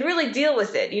can really deal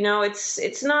with it.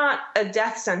 It's not a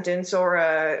death sentence or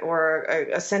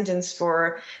a sentence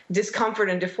for discomfort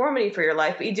and deformity for your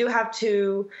life, but you do have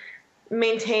to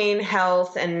maintain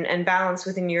health and balance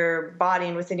within your body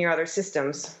and within your other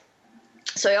systems.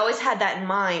 So I always had that in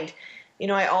mind.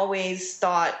 I always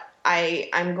thought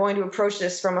I'm going to approach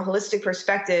this from a holistic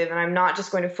perspective, and I'm not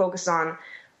just going to focus on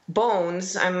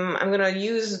bones. I'm going to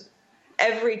use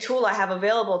every tool I have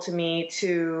available to me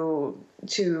to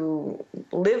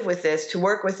live with this, to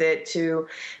work with it, to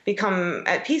become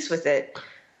at peace with it.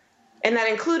 And that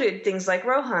included things like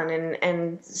Rohan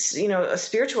and a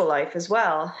spiritual life as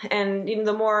well. And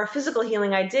the more physical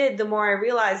healing I did, the more I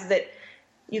realized that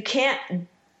you can't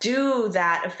do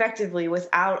that effectively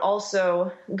without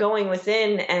also going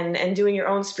within and doing your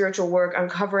own spiritual work,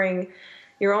 uncovering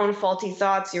your own faulty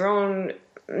thoughts, your own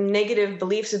negative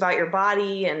beliefs about your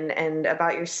body and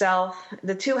about yourself.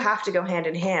 The two have to go hand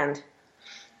in hand.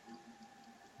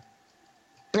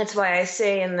 That's why I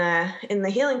say in the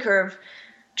healing curve,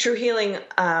 true healing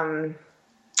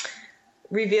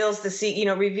reveals the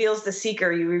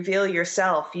seeker. You reveal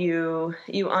yourself. You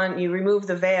remove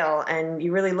the veil, and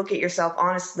you really look at yourself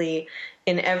honestly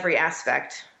in every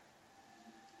aspect.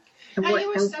 And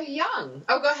you were so young.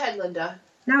 Oh, go ahead, Linda.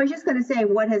 Now, I was just going to say,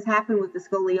 what has happened with the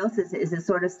scoliosis? Is it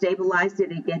sort of stabilized?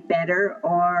 Did it get better?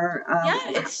 Or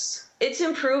yeah, it's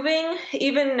improving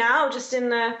even now. Just in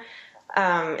the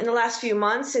last few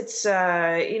months, it's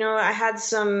I had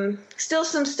some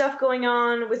stuff going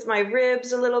on with my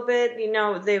ribs a little bit.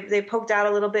 They poked out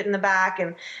a little bit in the back,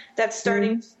 and that's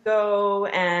starting to go.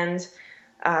 And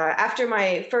after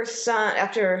my first son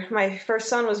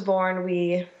was born,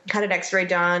 we had an X-ray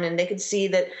done, and they could see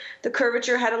that the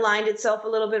curvature had aligned itself a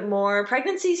little bit more.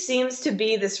 Pregnancy seems to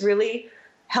be this really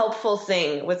helpful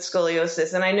thing with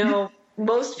scoliosis, and I know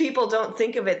most people don't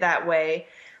think of it that way.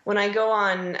 When I go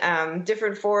on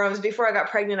different forums, before I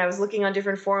got pregnant, I was looking on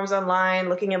different forums online,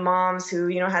 looking at moms who,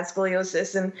 had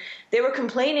scoliosis, and they were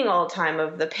complaining all the time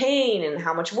of the pain and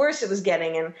how much worse it was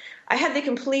getting. And I had the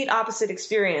complete opposite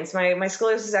experience. My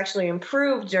scoliosis actually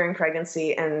improved during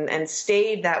pregnancy and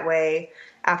stayed that way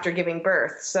after giving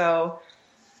birth. So,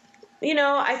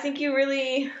 I think it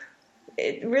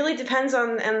really depends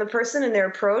on the person and their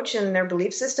approach and their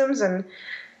belief systems and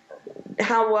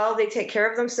how well they take care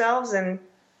of themselves. And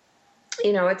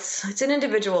it's an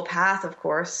individual path, of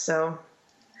course, so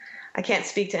I can't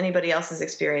speak to anybody else's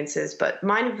experiences, but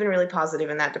mine have been really positive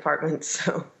in that department.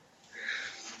 So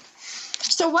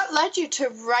what led you to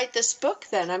write this book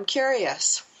then? I'm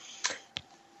curious.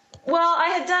 Well, I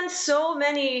had done so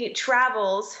many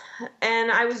travels,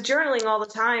 and I was journaling all the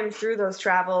time through those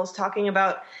travels, talking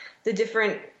about the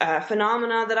different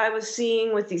phenomena that I was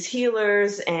seeing with these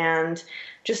healers and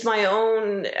just my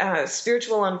own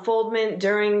spiritual unfoldment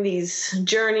during these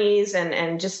journeys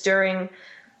and just during,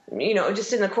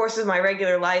 just in the course of my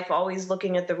regular life, always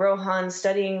looking at the Rohan,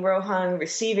 studying Rohan,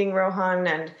 receiving Rohan.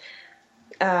 And,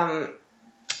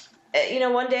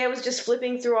 one day I was just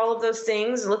flipping through all of those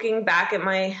things, looking back at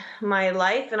my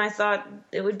life, and I thought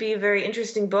it would be a very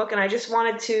interesting book. And I just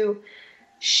wanted to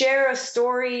share a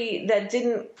story that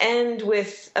didn't end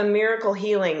with a miracle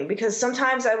healing, because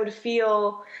sometimes I would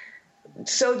feel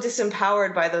so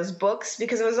disempowered by those books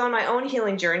because I was on my own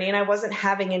healing journey and I wasn't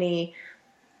having any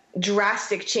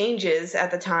drastic changes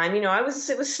at the time. You know, it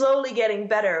was slowly getting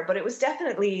better, but it was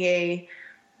definitely a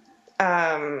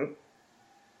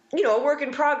work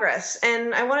in progress.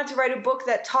 And I wanted to write a book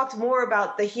that talked more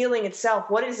about the healing itself.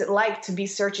 What is it like to be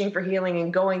searching for healing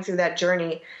and going through that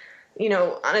journey, you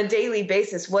know, on a daily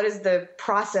basis? What is the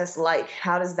process like?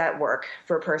 How does that work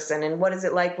for a person? And what is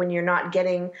it like when you're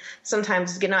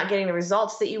sometimes not getting the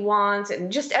results that you want,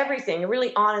 and just everything. A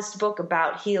really honest book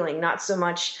about healing, not so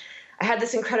much, I had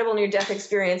this incredible near-death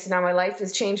experience and now my life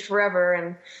has changed forever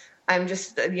and I'm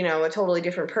just, you know, a totally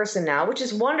different person now, which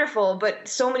is wonderful, but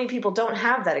so many people don't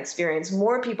have that experience.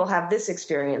 More people have this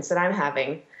experience that I'm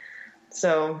having.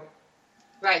 So.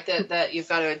 Right, that you've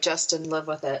got to adjust and live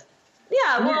with it.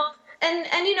 Yeah, well, and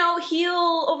you know,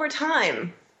 heal over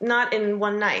time, not in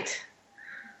one night.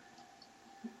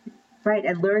 Right,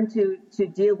 and learn to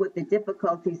deal with the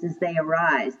difficulties as they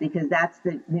arise, because that's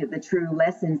the true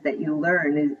lessons that you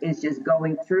learn is just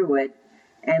going through it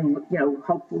and, you know,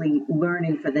 hopefully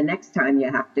learning for the next time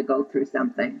you have to go through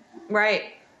something.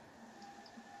 Right.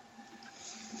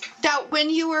 Now,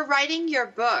 when you were writing your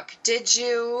book,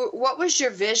 what was your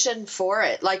vision for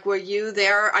it? Like, were you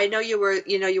there? I know you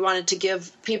wanted to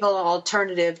give people an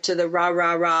alternative to the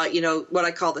rah, you know, what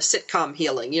I call the sitcom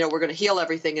healing. You know, we're going to heal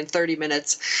everything in 30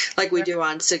 minutes like we do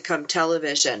on sitcom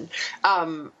television.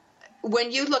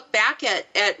 When you look back at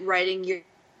writing your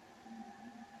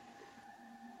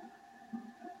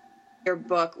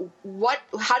book,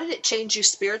 how did it change you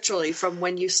spiritually from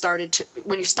when you started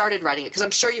writing it? Because I'm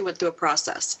sure you went through a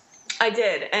process. I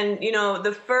did. And, you know,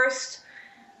 the first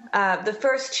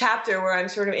chapter where I'm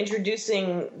sort of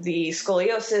introducing the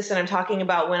scoliosis and I'm talking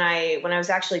about when I was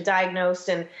actually diagnosed,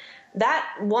 and that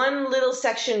one little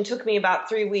section took me about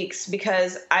 3 weeks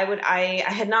because I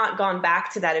had not gone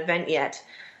back to that event yet.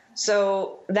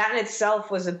 So that in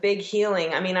itself was a big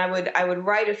healing. I mean, I would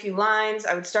write a few lines.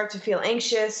 I would start to feel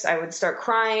anxious. I would start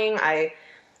crying.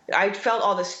 I felt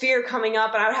all this fear coming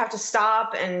up, and I would have to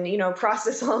stop and, you know,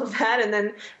 process all of that and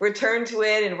then return to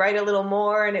it and write a little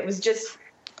more. And I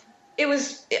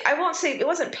won't say it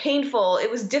wasn't painful. It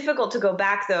was difficult to go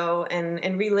back, though,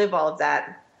 and relive all of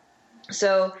that.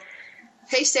 So,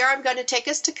 hey, Sarah, I'm going to take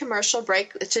us to commercial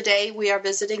break. Today we are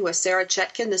visiting with Sarah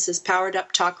Chetkin. This is Powered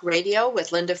Up Talk Radio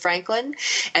with Linda Franklin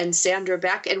and Sandra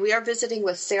Beck. And we are visiting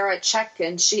with Sarah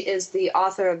Chetkin. She is the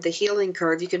author of The Healing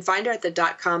Curve. You can find her at the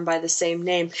 .com by the same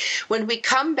name. When we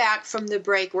come back from the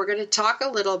break, we're going to talk a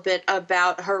little bit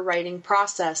about her writing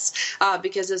process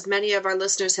because as many of our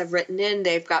listeners have written in,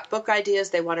 they've got book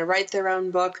ideas. They want to write their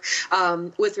own book.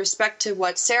 With respect to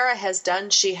what Sarah has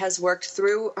done, she has worked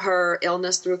through her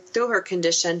illness, through her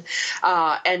condition,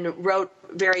 and wrote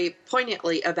very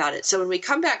poignantly about it. So when we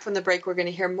come back from the break, we're going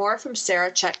to hear more from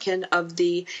Sarah Chetkin of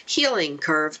the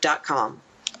healingcurve.com.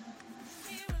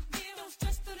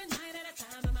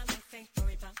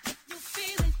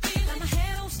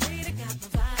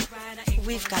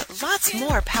 We've got lots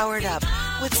more Powered Up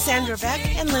with Sandra Beck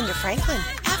and Linda Franklin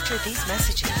after these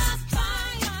messages.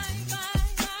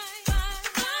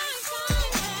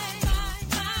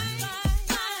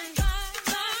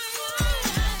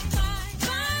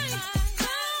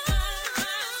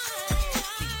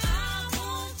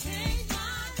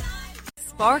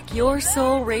 Spark Your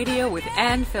Soul Radio with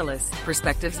Ann Phyllis.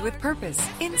 Perspectives with purpose.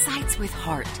 Insights with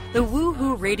heart. The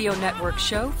Woohoo Radio Network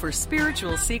show for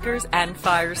spiritual seekers and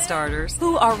fire starters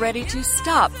who are ready to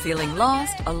stop feeling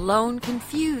lost, alone,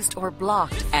 confused, or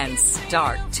blocked and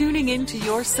start tuning into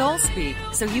your soul speak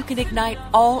so you can ignite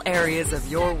all areas of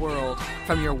your world,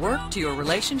 from your work to your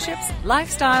relationships,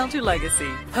 lifestyle to legacy.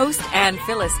 Host Ann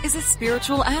Phyllis is a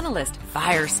spiritual analyst,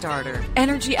 fire starter,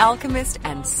 energy alchemist,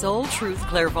 and soul truth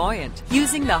clairvoyant.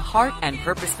 Using the heart and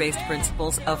purpose-based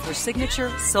principles of her signature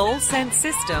Soul Sense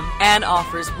system, Ann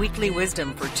offers weekly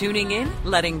wisdom for tuning in,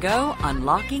 letting go,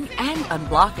 unlocking, and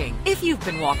unblocking. If you've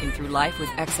been walking through life with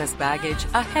excess baggage,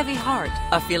 a heavy heart,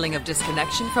 a feeling of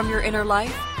disconnection from your inner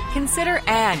life, consider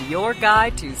Ann your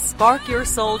guide to spark your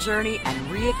soul journey and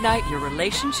reignite your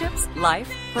relationships, life,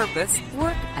 purpose,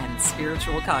 work, and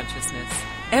spiritual consciousness.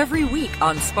 Every week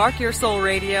on Spark Your Soul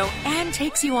Radio, Ann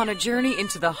takes you on a journey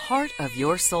into the heart of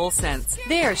your soul sense.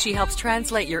 There, she helps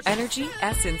translate your energy,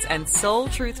 essence, and soul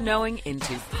truth knowing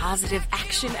into positive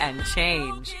action and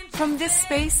change. From this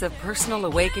space of personal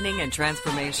awakening and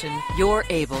transformation, you're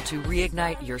able to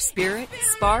reignite your spirit,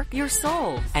 spark your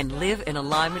soul, and live in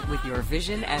alignment with your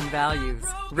vision and values.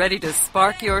 Ready to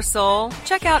spark your soul?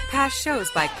 Check out past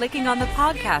shows by clicking on the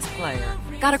podcast player.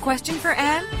 Got a question for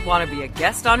Anne? Want to be a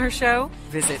guest on her show?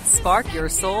 Visit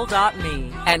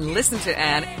sparkyoursoul.me and listen to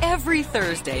Anne every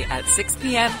Thursday at 6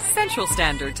 p.m. Central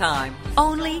Standard Time.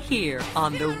 Only here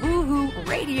on the Woohoo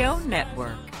Radio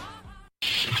Network.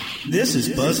 This is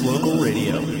Buzz Local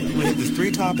Radio. We have the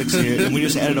 3 topics here, and we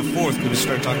just added a 4th. We just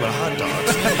started talking about hot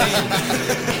dogs.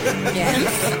 Yes.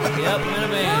 Yep, I'm in a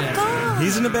band.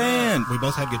 He's in a band. We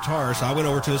both had guitars, so I went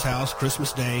over to his house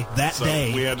Christmas Day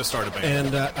day. We had to start a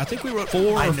band. And I think we wrote 4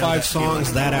 or 5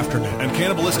 songs that afternoon. And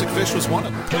Cannibalistic Fish was one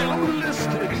of them.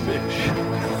 Cannibalistic Fish.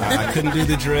 I couldn't do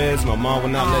the dreads. My mom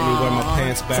would not let me wear my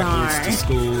pants backwards to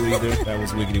school either. That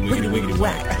was wiggity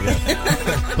whack.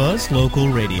 Yeah. Buzz Local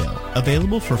Radio.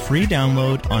 Available for free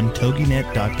download on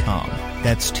toginet.com.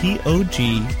 That's TOGINET.com.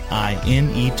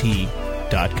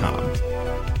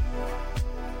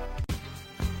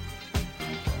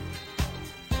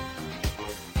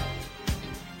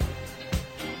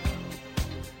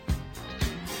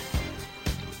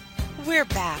 We're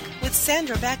back with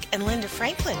Sandra Beck and Linda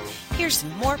Franklin. Here's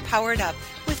more Powered Up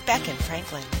with Beck and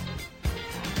Franklin.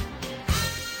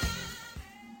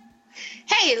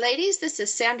 Hey ladies, this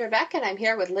is Sandra Beck and I'm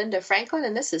here with Linda Franklin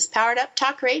and this is Powered Up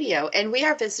Talk Radio and we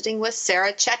are visiting with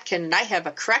Sarah Chetkin and I have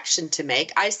a correction to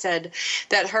make. I said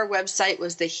that her website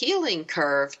was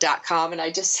thehealingcurve.com and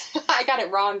I got it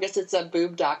wrong because it's a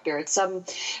boob doctor. It's some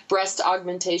breast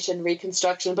augmentation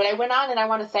reconstruction. But I went on and I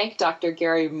want to thank Dr.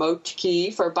 Gary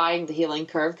Motke for buying The Healing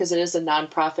Curve because it is a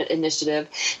nonprofit initiative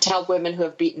to help women who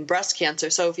have beaten breast cancer.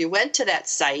 So if you went to that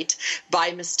site by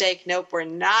mistake, nope, we're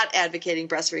not advocating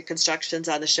breast reconstructions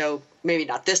on the show, maybe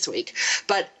not this week,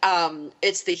 but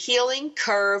it's the Healing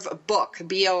Curve Book,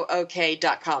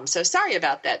 BOOK.com. So sorry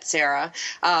about that, Sarah.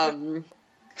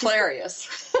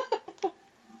 Hilarious.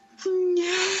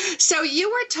 So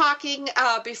you were talking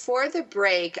before the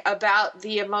break about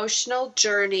the emotional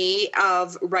journey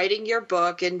of writing your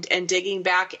book and digging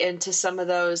back into some of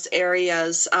those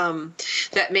areas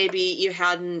that maybe you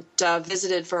hadn't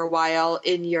visited for a while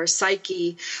in your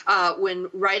psyche when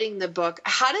writing the book.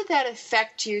 How did that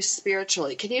affect you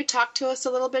spiritually? Can you talk to us a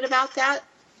little bit about that?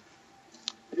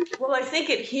 Well, I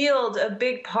think it healed a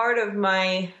big part of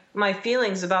my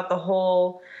feelings about the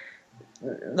whole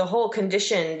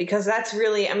condition, because that's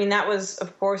really, I mean, that was,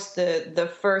 of course, the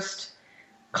first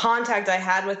contact I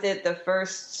had with it, the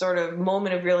first sort of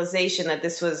moment of realization that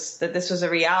this was a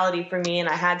reality for me and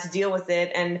I had to deal with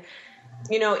it. And,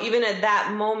 you know, even at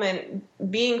that moment,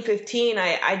 being 15,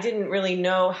 I didn't really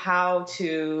know how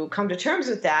to come to terms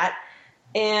with that.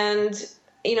 And,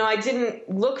 you know, I didn't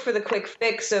look for the quick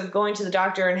fix of going to the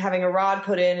doctor and having a rod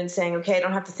put in and saying, okay, I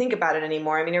don't have to think about it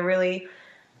anymore. I mean, I really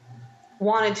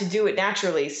wanted to do it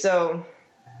naturally. So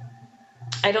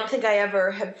I don't think I ever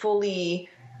had fully,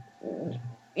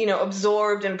 you know,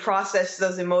 absorbed and processed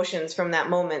those emotions from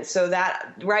that moment. So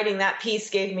that writing that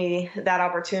piece gave me that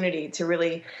opportunity to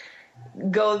really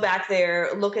go back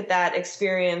there, look at that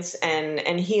experience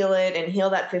and heal it and heal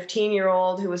that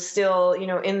 15-year-old who was still, you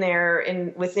know, in there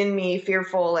within me,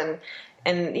 fearful. And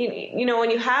you know, when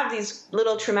you have these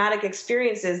little traumatic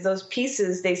experiences, those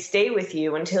pieces, they stay with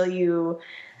you until you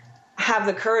have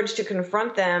the courage to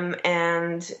confront them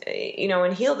and, you know,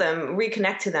 and heal them,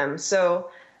 reconnect to them. So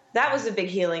that was a big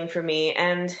healing for me.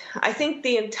 And I think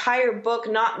the entire book,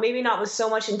 maybe not with so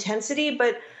much intensity,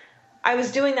 but I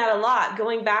was doing that a lot,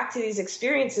 going back to these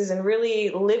experiences and really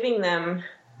reliving them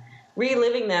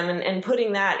and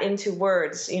putting that into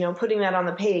words, you know, putting that on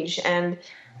the page. And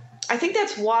I think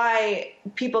that's why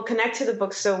people connect to the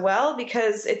book so well,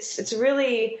 because it's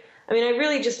really, I mean, I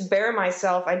really just bare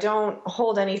myself. I don't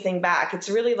hold anything back. It's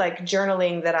really like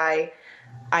journaling that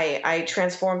I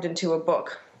transformed into a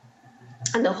book.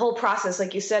 And the whole process,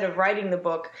 like you said, of writing the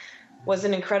book was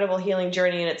an incredible healing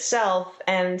journey in itself.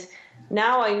 And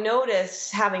now I notice,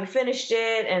 having finished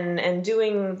it and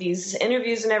doing these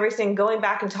interviews and everything, going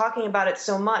back and talking about it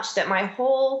so much, that my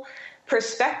whole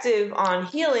perspective on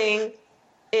healing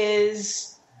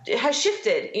has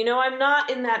shifted. You know, I'm not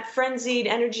in that frenzied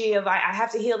energy of I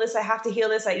have to heal this, I have to heal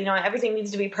this, you know, everything needs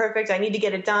to be perfect, I need to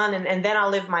get it done, and then I'll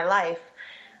live my life.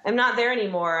 I'm not there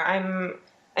anymore. I'm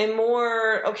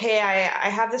more, okay, I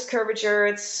have this curvature,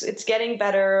 it's getting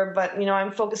better, but, you know,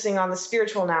 I'm focusing on the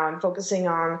spiritual now. I'm focusing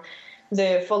on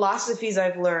the philosophies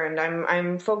I've learned.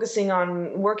 I'm focusing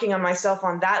on working on myself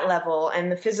on that level,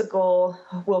 and the physical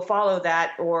will follow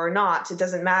that or not. It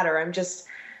doesn't matter.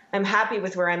 I'm happy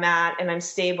with where I'm at, and I'm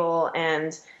stable,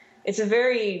 and it's a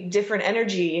very different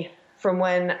energy from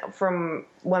when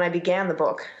I began the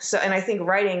book. So, and I think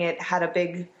writing it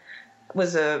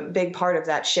was a big part of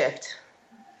that shift.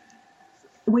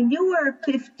 When you were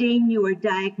 15, you were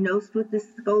diagnosed with the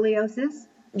scoliosis?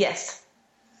 Yes.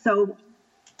 So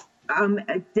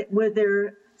were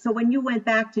there? So when you went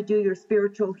back to do your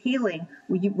spiritual healing,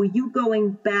 were you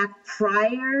going back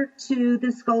prior to the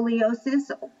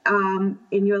scoliosis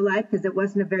in your life, because it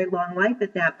wasn't a very long life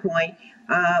at that point,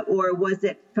 or was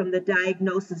it from the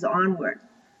diagnosis onward?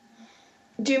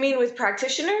 Do you mean with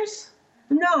practitioners?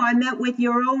 No, I meant with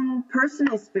your own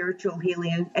personal spiritual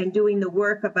healing and doing the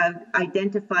work about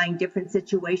identifying different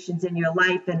situations in your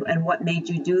life and what made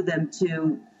you do them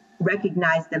to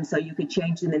recognize them so you could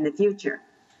change them in the future.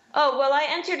 Oh, well, I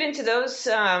entered into those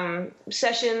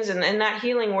sessions and that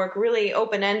healing work really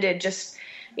open-ended, just,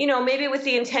 maybe with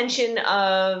the intention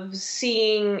of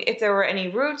seeing if there were any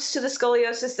roots to the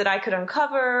scoliosis that I could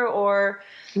uncover, or...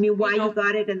 You mean why you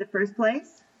got it in the first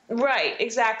place? Right,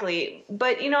 exactly.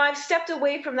 But, I've stepped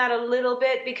away from that a little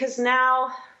bit because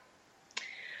now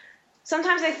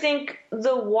sometimes I think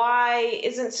the why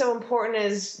isn't so important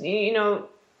as,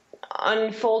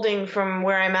 unfolding from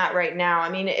where I'm at right now. I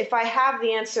mean, if I have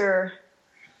the answer,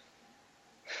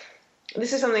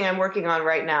 this is something I'm working on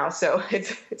right now, so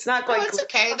it's not like... No, it's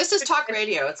okay. This is talk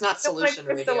radio. It's not solution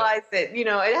radio.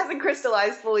 It hasn't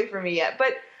crystallized fully for me yet,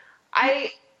 but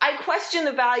I question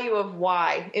the value of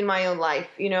why in my own life,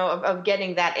 of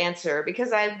getting that answer,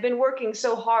 because I've been working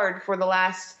so hard for the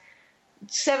last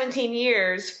 17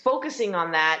 years focusing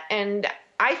on that, and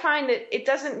I find that it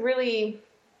doesn't really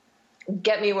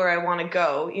get me where I want to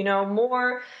go,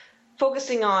 more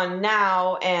focusing on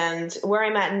now and where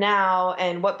I'm at now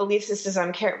and what belief systems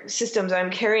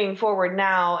I'm carrying forward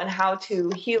now and how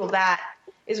to heal that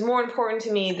is more important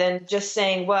to me than just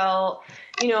saying, well,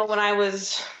 when I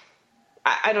was,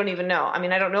 I don't even know. I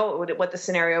mean, I don't know what the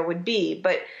scenario would be,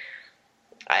 but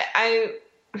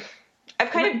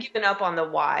I've kind of given up on the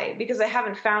why because I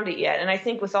haven't found it yet. And I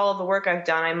think with all of the work I've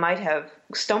done, I might have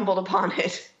stumbled upon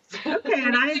it. Okay,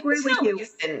 and I agree with you.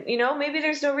 Reason, maybe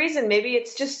there's no reason. Maybe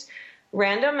it's just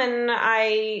random, and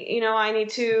I need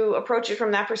to approach it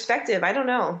from that perspective. I don't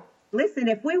know. Listen,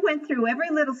 if we went through every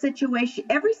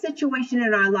situation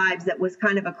in our lives that was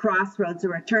kind of a crossroads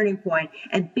or a turning point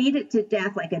and beat it to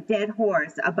death like a dead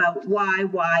horse about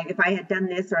why, if I had done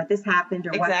this or this happened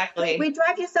or exactly. What, we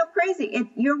drive yourself crazy.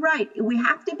 You're right. We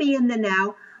have to be in the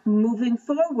now, moving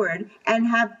forward, and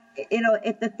have,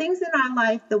 if the things in our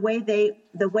life, the way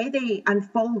they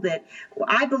unfolded,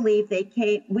 I believe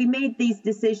we made these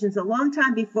decisions a long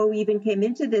time before we even came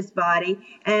into this body,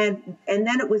 and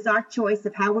then it was our choice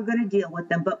of how we're going to deal with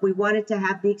them, but we wanted to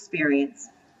have the experience.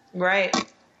 Right.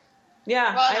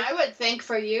 Yeah. Well, and I would think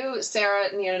for you, Sarah,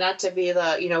 not to be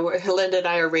Linda and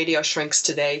I are radio shrinks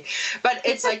today, but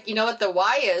it's like, what the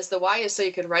why is? The why is so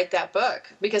you can write that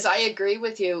book. Because I agree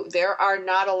with you. There are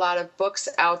not a lot of books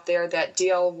out there that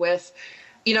deal with,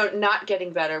 not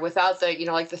getting better without the,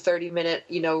 like the 30-minute,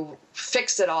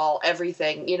 fix it all,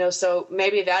 everything, so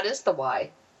maybe that is the why.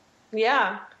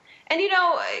 Yeah. And,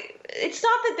 it's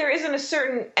not that there isn't a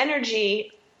certain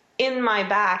energy in my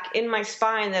back, in my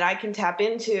spine that I can tap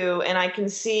into, and I can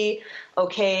see,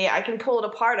 okay, I can pull it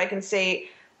apart. I can say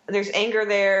there's anger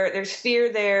there, there's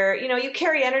fear there. You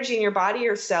carry energy in your body,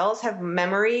 your cells have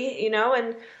memory,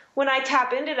 and when I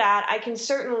tap into that, I can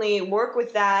certainly work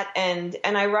with that. And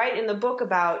I write in the book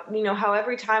about, how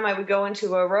every time I would go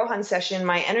into a Rohan session,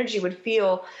 my energy would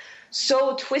feel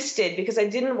so twisted because I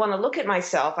didn't want to look at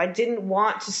myself. I didn't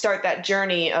want to start that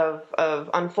journey of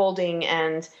unfolding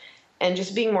and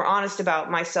just being more honest about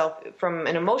myself from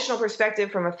an emotional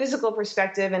perspective, from a physical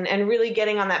perspective, and really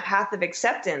getting on that path of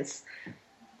acceptance.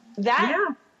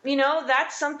 That,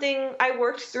 that's something I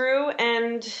worked through.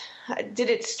 And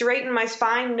did it straighten my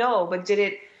spine? No. But did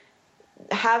it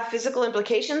have physical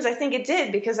implications? I think it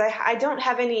did, because I don't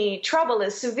have any trouble.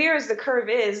 As severe as the curve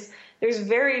is, there's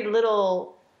very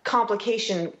little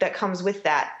complication that comes with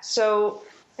that. So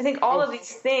I think all of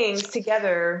these things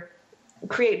together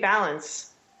create balance.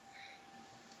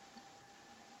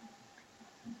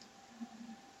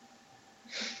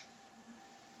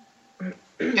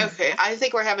 Okay, I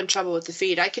think we're having trouble with the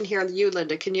feed. I can hear you,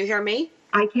 Linda. Can you hear me?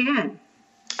 I can.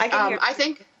 I can hear. I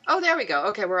think. Oh, there we go.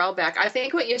 Okay, we're all back. I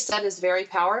think what you said is very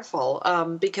powerful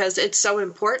because it's so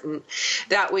important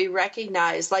that we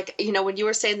recognize, like, when you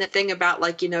were saying the thing about,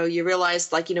 like, you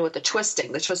realized, like, with the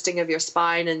twisting of your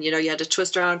spine, and, you had to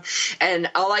twist around. And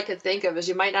all I could think of is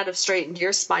you might not have straightened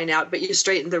your spine out, but you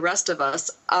straightened the rest of us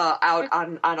out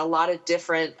on a lot of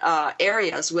different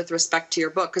areas with respect to your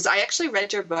book. Because I actually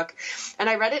read your book, and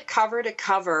I read it cover to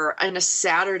cover on a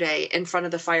Saturday in front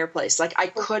of the fireplace. Like, I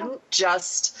couldn't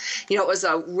just, it was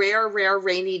a rare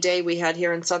rainy day we had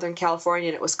here in Southern California,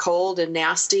 and it was cold and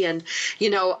nasty. And,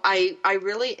 I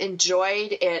really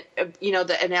enjoyed it,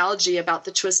 the analogy about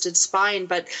the twisted spine,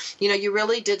 but, you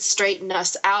really did straighten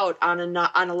us out on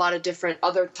a lot of different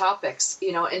other topics,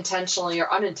 intentionally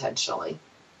or unintentionally.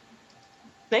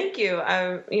 Thank you.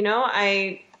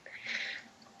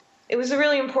 It was a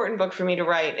really important book for me to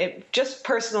write, just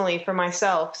personally for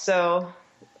myself. So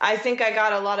I think I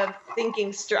got a lot of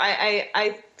thinking.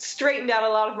 I straightened out a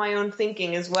lot of my own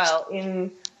thinking as well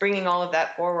in bringing all of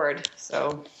that forward.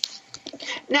 So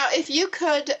now, if you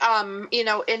could, in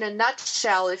a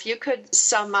nutshell, if you could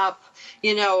sum up,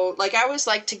 like I always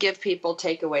like to give people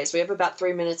takeaways. We have about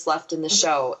 3 minutes left in the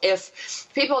show. If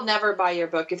people never buy your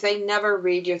book, if they never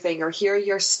read your thing or hear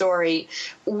your story,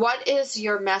 what is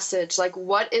your message? Like,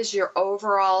 what is your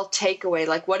overall takeaway?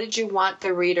 Like, what did you want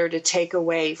the reader to take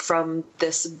away from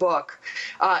this book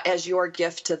as your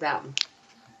gift to them?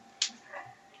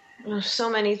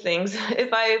 So many things. If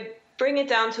I bring it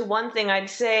down to one thing, I'd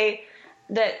say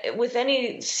that with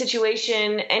any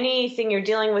situation, anything you're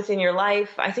dealing with in your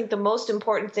life, I think the most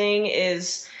important thing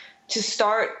is to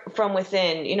start from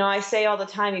within. I say all the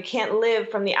time, you can't live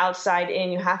from the outside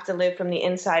in, you have to live from the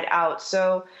inside out.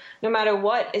 So no matter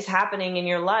what is happening in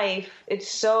your life, it's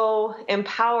so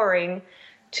empowering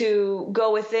to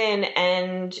go within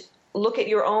and look at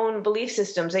your own belief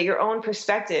systems, at your own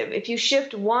perspective. If you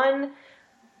shift one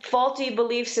faulty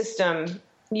belief system,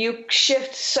 you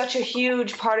shift such a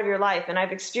huge part of your life. And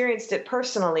I've experienced it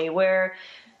personally where,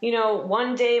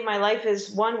 one day my life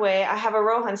is one way, I have a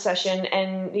Rohan session,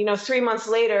 and, 3 months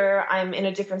later, I'm in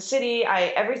a different city.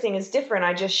 Everything is different.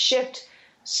 I just shift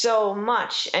so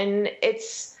much. And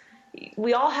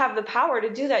we all have the power to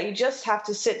do that. You just have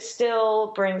to sit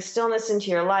still, bring stillness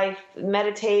into your life,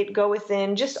 meditate, go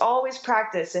within, just always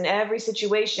practice in every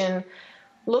situation,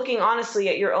 looking honestly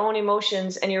at your own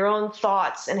emotions and your own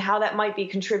thoughts and how that might be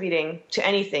contributing to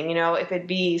anything, if it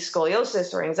be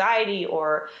scoliosis or anxiety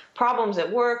or problems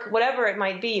at work, whatever it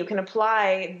might be, you can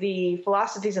apply the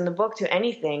philosophies in the book to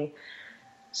anything.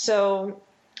 So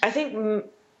I think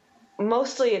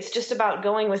mostly it's just about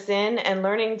going within and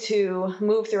learning to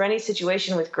move through any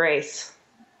situation with grace.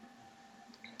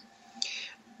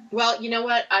 Well, you know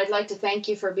what? I'd like to thank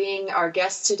you for being our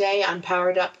guest today on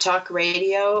Powered Up Talk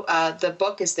Radio. The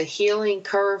book is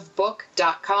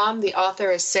thehealingcurvebook.com. The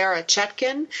author is Sarah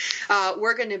Chetkin.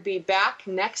 We're going to be back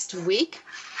next week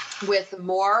with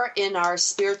more in our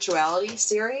spirituality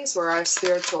series, or our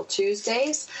Spiritual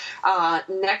Tuesdays.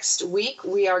 Next week,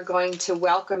 we are going to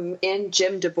welcome in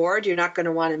Jim DeBoard. You're not going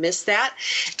to want to miss that.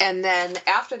 And then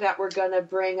after that, we're going to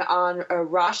bring on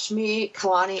Rashmi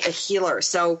Kalani, a healer.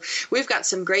 So we've got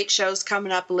some great shows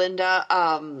coming up,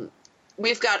 Linda.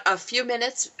 We've got a few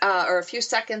minutes or a few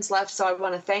seconds left, so I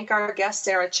want to thank our guest,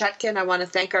 Sarah Chetkin. I want to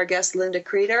thank our guest, Linda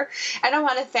Kreter. And I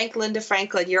want to thank Linda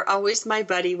Franklin. You're always my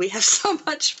buddy. We have so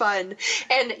much fun.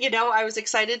 And, I was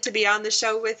excited to be on the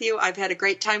show with you. I've had a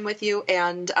great time with you,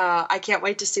 and I can't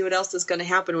wait to see what else is going to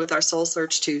happen with our Soul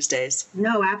Search Tuesdays.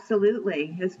 No,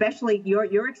 absolutely. Especially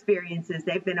your experiences.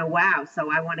 They've been a wow,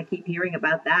 so I want to keep hearing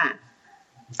about that.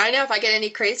 I know. If I get any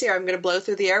crazier, I'm going to blow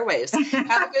through the airwaves.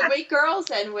 Have a good week, girls,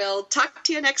 and we'll talk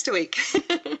to you next week.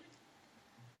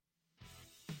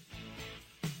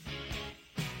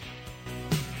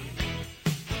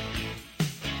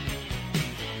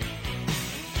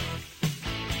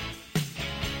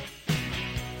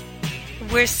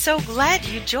 We're so glad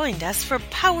you joined us for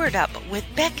Powered Up with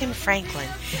Beck and Franklin.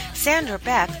 Sandra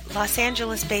Beck, Los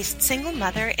Angeles-based single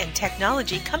mother and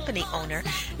technology company owner,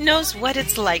 knows what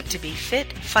it's like to be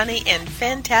fit, funny, and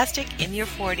fantastic in your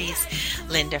 40s.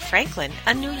 Linda Franklin,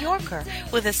 a New Yorker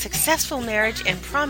with a successful marriage and promise